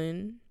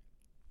Franklin.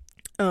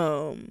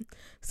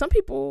 Some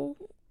people,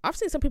 I've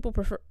seen some people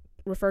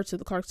refer to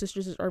the Clark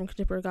sisters as urban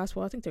contemporary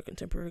gospel. I think they're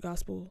contemporary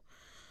gospel.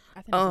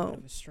 I think that's a bit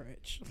of a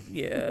stretch.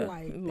 Yeah.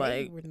 like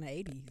they were in the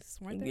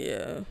 80s, weren't they?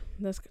 Yeah,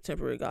 that's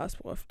contemporary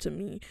gospel to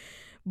me.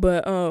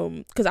 But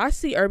because I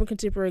see urban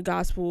contemporary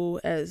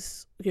gospel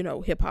as, you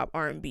know, hip hop,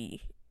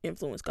 R&B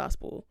influenced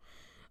gospel,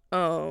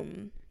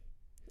 and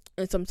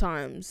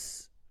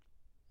sometimes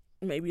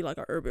maybe like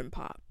a urban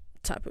pop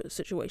type of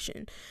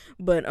situation.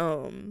 But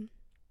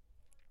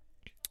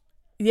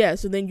yeah,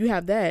 so then you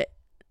have that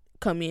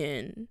come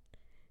in,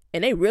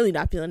 and they really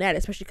not feeling that,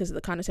 especially because of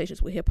the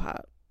connotations with hip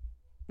hop,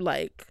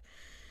 like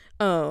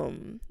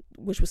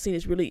which was seen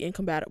as really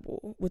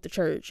incompatible with the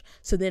church.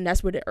 So then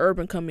that's where the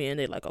urban come in.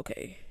 They're like,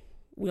 okay,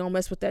 we don't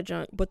mess with that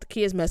junk, but the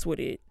kids mess with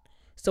it,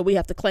 so we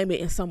have to claim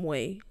it in some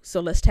way. So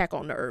let's tack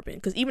on the urban,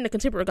 because even the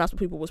contemporary gospel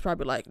people was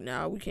probably like,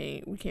 nah, we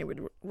can't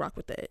really rock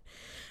with that.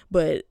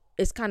 But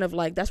it's kind of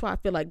like, that's why I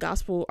feel like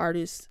gospel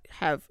artists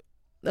have,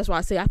 that's why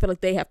I say I feel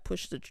like they have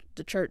pushed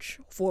the church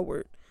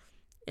forward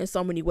in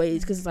so many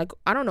ways, because it's like,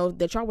 I don't know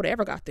that y'all would have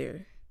ever got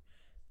there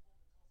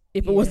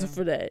if it wasn't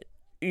for that,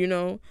 you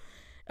know.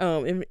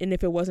 And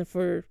if it wasn't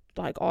for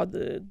like all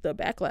the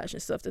backlash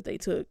and stuff that they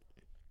took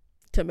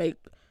to make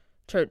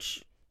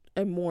church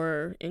a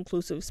more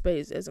inclusive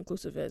space, as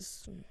inclusive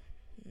as,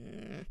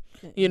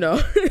 you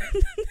know,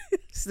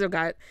 still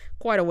got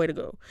quite a way to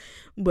go.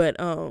 But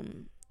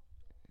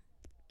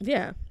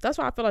yeah, that's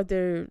why I feel like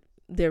they're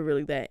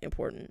really that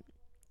important.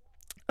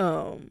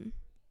 I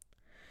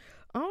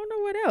don't know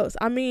what else.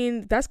 I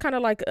mean, that's kind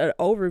of like an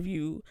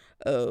overview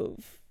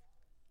of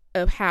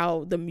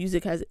how the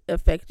music has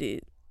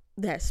affected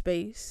that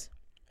space.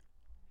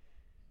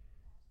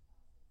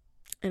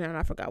 And then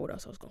I forgot what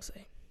else I was gonna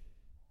say.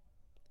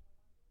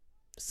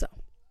 So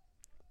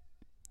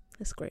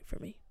that's great for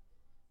me.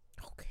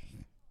 Okay.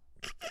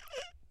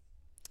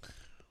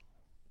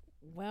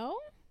 Well,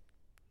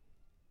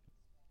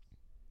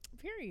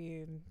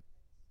 period.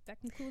 That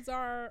concludes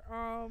our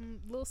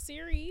little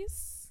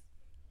series.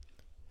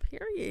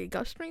 Period.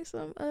 Go stream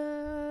some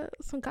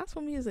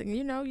gospel music.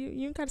 You know,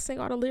 you gotta sing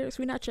all the lyrics.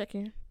 We're not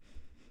checking.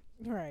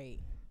 Right.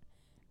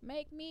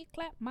 Make me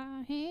clap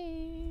my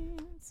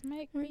hands.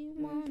 Make me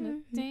wanna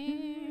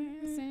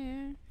dance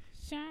and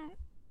shout.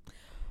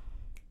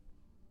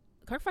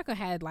 Kirk Franklin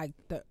had like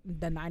the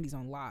 90s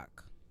on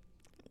lock.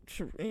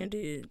 Sure, and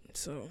did.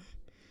 So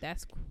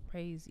that's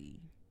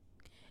crazy.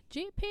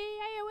 GP,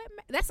 are you with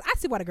me? I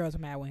see why the girls are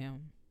mad with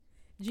him.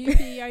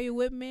 GP, are you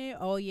with me?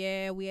 Oh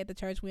yeah, we at the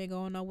church. We ain't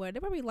going nowhere. They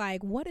probably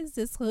like, what is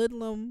this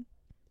hoodlum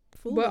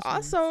foolishness? But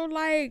also,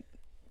 like,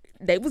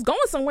 they was going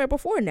somewhere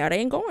before. Now they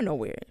ain't going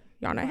nowhere.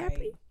 Y'all not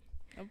happy?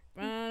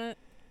 The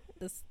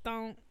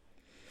stomp.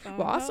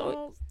 Well,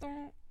 also,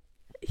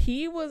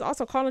 he was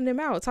also calling them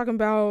out, talking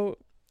about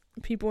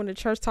people in the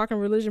church talking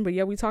religion, but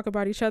yeah, we talk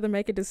about each other,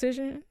 make a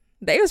decision.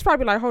 They was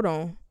probably like, hold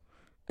on.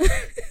 Yeah,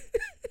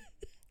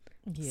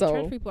 so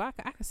church people, I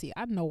can see.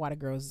 I know why the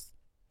girls.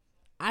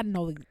 I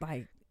know,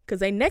 like, because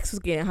they necks was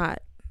getting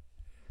hot.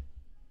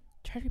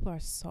 Church people are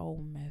so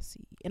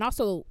messy, and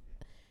also,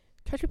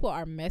 church people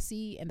are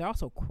messy, and they're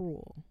also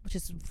cruel, which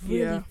is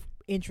really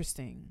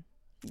interesting.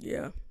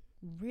 Yeah,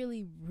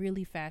 really,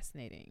 really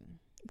fascinating.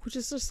 Which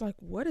is just like,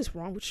 what is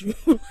wrong with you?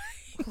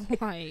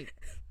 Like,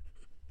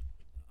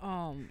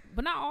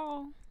 but not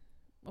all.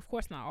 Of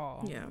course, not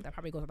all. Yeah, that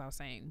probably goes without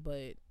saying.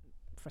 But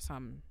for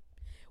some,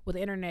 with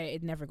the internet,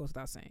 it never goes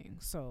without saying.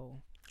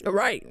 So,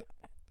 right.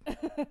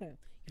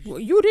 Well,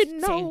 you didn't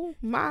know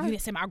you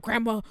didn't say my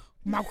grandma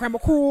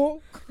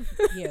cool.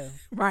 Yeah,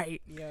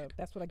 right. Yeah,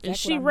 that's what. And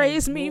she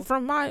raised me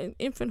from my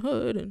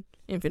infanthood.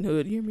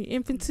 You hear me?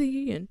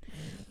 Infancy, and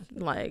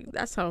like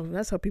that's how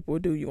people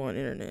do you on the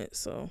internet.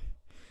 So,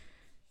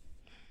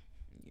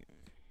 yeah.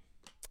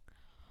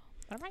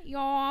 All right,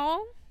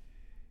 y'all.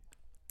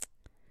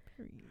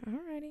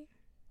 Alrighty.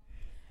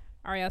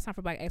 All right, it's time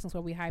for Black Excellence,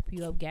 where we hype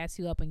you up, gas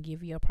you up, and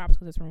give you a props,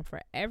 because there's room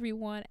for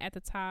everyone at the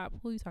top.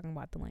 Who are you talking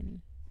about,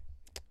 Delaney?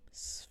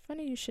 It's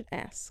funny you should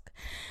ask.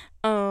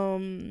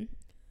 Not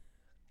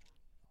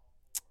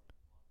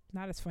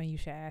as funny you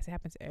should ask. It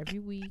happens every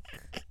week.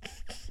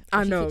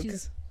 I know.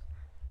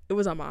 It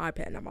was on my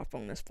iPad, not my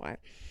phone. That's why.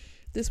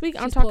 This week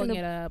I'm talking pulling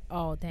it up.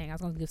 Oh dang! I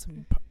was going to give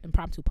some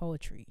impromptu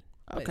poetry.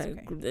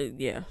 Okay.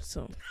 Yeah.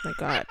 So thank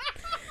God.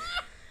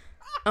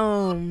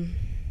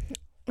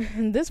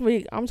 This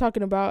week I'm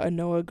talking about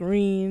Anoa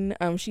Green.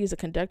 She is a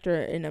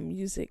conductor and a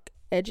music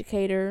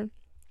educator.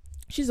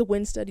 She's a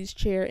Wind Studies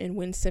chair and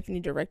Wind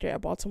Symphony director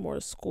at Baltimore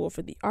School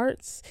for the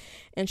Arts,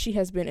 and she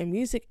has been a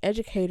music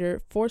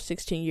educator for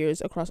 16 years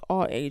across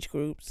all age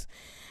groups.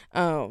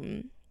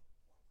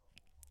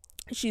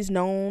 She's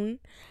known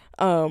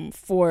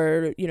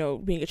for,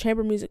 being a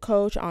chamber music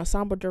coach,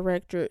 ensemble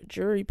director,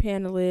 jury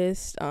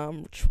panelist,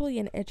 truly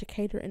an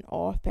educator in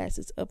all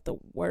facets of the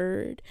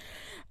word.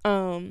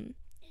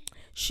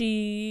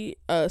 She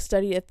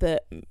studied at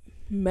the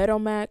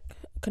Meadowmack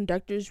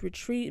Conductors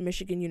Retreat,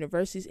 Michigan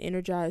University's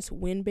Energized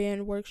Wind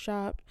Band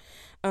Workshop,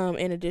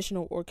 and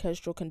additional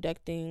orchestral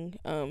conducting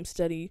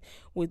study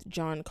with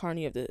John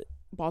Carney of the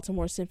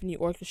Baltimore Symphony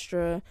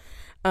Orchestra.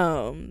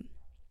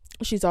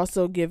 She's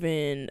also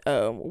given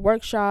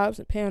workshops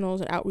and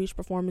panels and outreach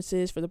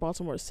performances for the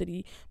Baltimore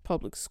City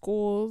Public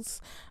Schools.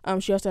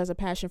 She also has a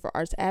passion for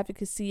arts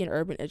advocacy and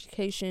urban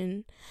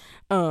education.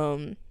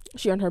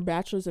 She earned her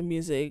bachelor's in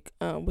music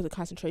with a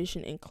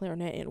concentration in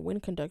clarinet and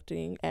wind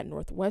conducting at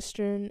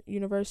Northwestern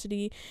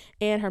University,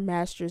 and her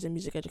master's in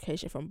music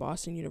education from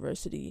Boston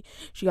University.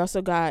 She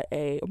also got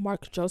a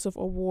Mark Joseph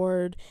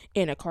Award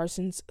and a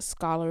Carson's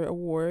Scholar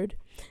Award,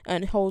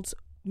 and holds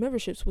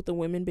memberships with the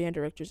Women Band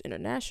Directors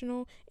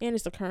International, and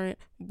is the current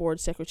board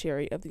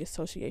secretary of the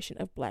Association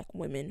of Black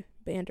Women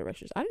Band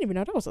Directors. I didn't even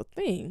know that was a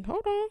thing.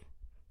 Hold on.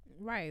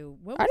 Right.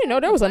 I didn't know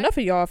there was enough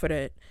of y'all for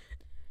that.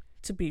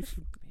 To be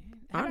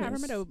honest. I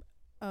remember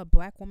a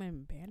black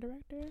woman band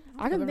director.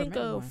 I can think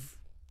of.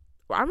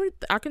 I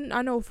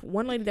know of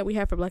one lady that we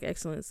have for Black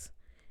Excellence,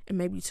 and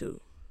maybe two.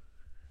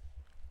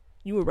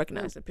 You would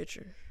recognize the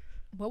picture.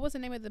 What was the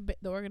name of the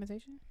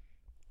organization?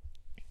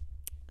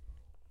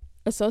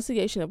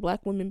 Association of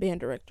Black Women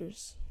Band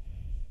Directors.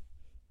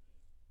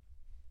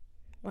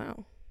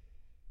 Wow.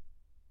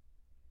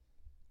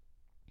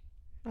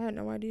 I had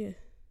no idea.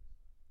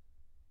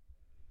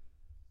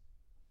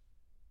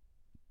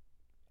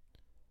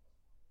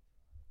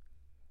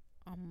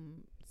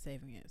 I'm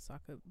saving it so I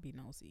could be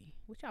nosy.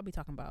 What y'all be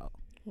talking about?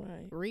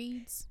 Right.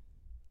 Reeds?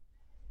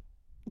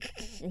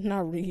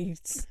 Not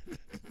Reeds.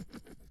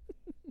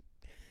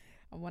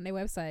 I'm on their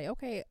website.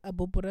 Okay,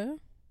 Abubuda.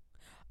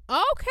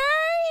 Okay.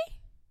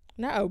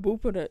 Not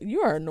Abubuda.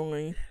 You are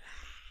annoying.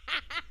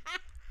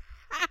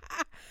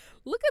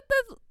 Look at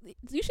this.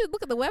 You should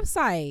look at the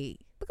website.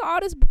 Look at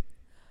all this.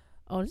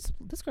 Oh,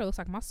 this girl looks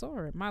like my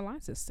sword, my line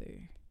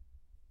sister.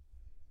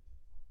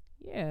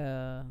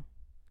 Yeah.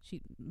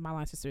 My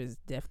line sister is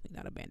definitely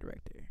not a band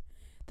director.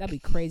 That'd be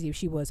crazy if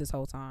she was this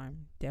whole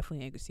time. Definitely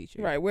an English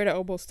teacher. Right, where the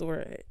oboe store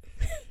at?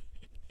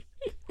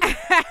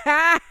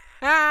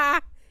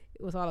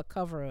 It was all a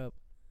cover up.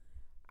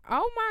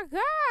 Oh my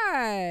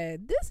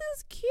god, this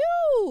is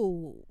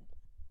cute.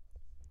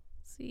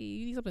 See,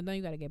 you need something done,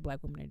 you gotta get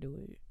black women to do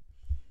it.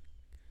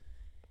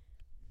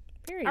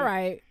 Period. All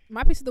right,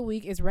 my piece of the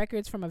week is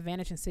Records from a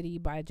Vanishing City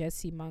by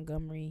Jesse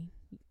Montgomery.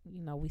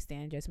 We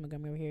stand Jesse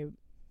Montgomery over here.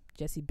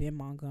 Jesse Ben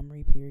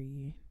Montgomery,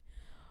 period.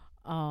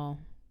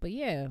 But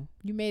yeah,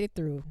 you made it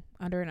through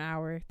under an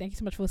hour. Thank you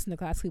so much for listening to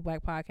Classically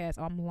Black Podcast.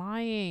 I'm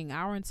lying,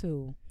 hour and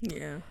 2.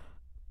 Yeah.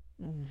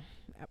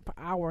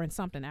 Hour and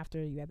something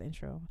after you had the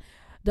intro.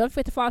 Don't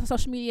forget to follow us on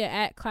social media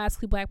at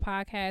Classically Black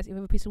Podcast. If you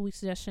have a piece of week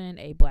suggestion,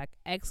 a Black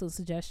Excellence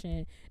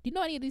suggestion, do you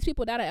know any of these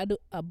people that are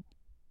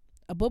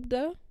a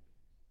bubda?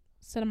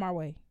 Send them our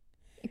way.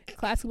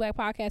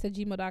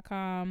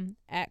 classicallyblackpodcast@gmail.com,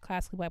 at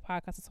Classically Black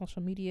Podcast on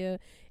social media.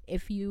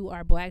 If you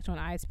are black, join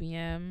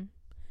ISBM.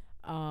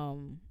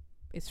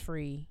 It's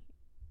free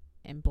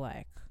and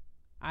black.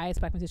 IS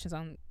Black Musicians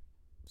on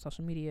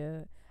social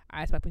media,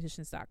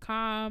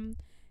 isblackmusicians.com.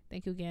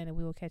 Thank you again, and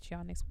we will catch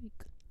y'all next week.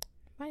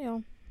 Bye,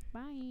 y'all.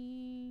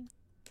 Bye.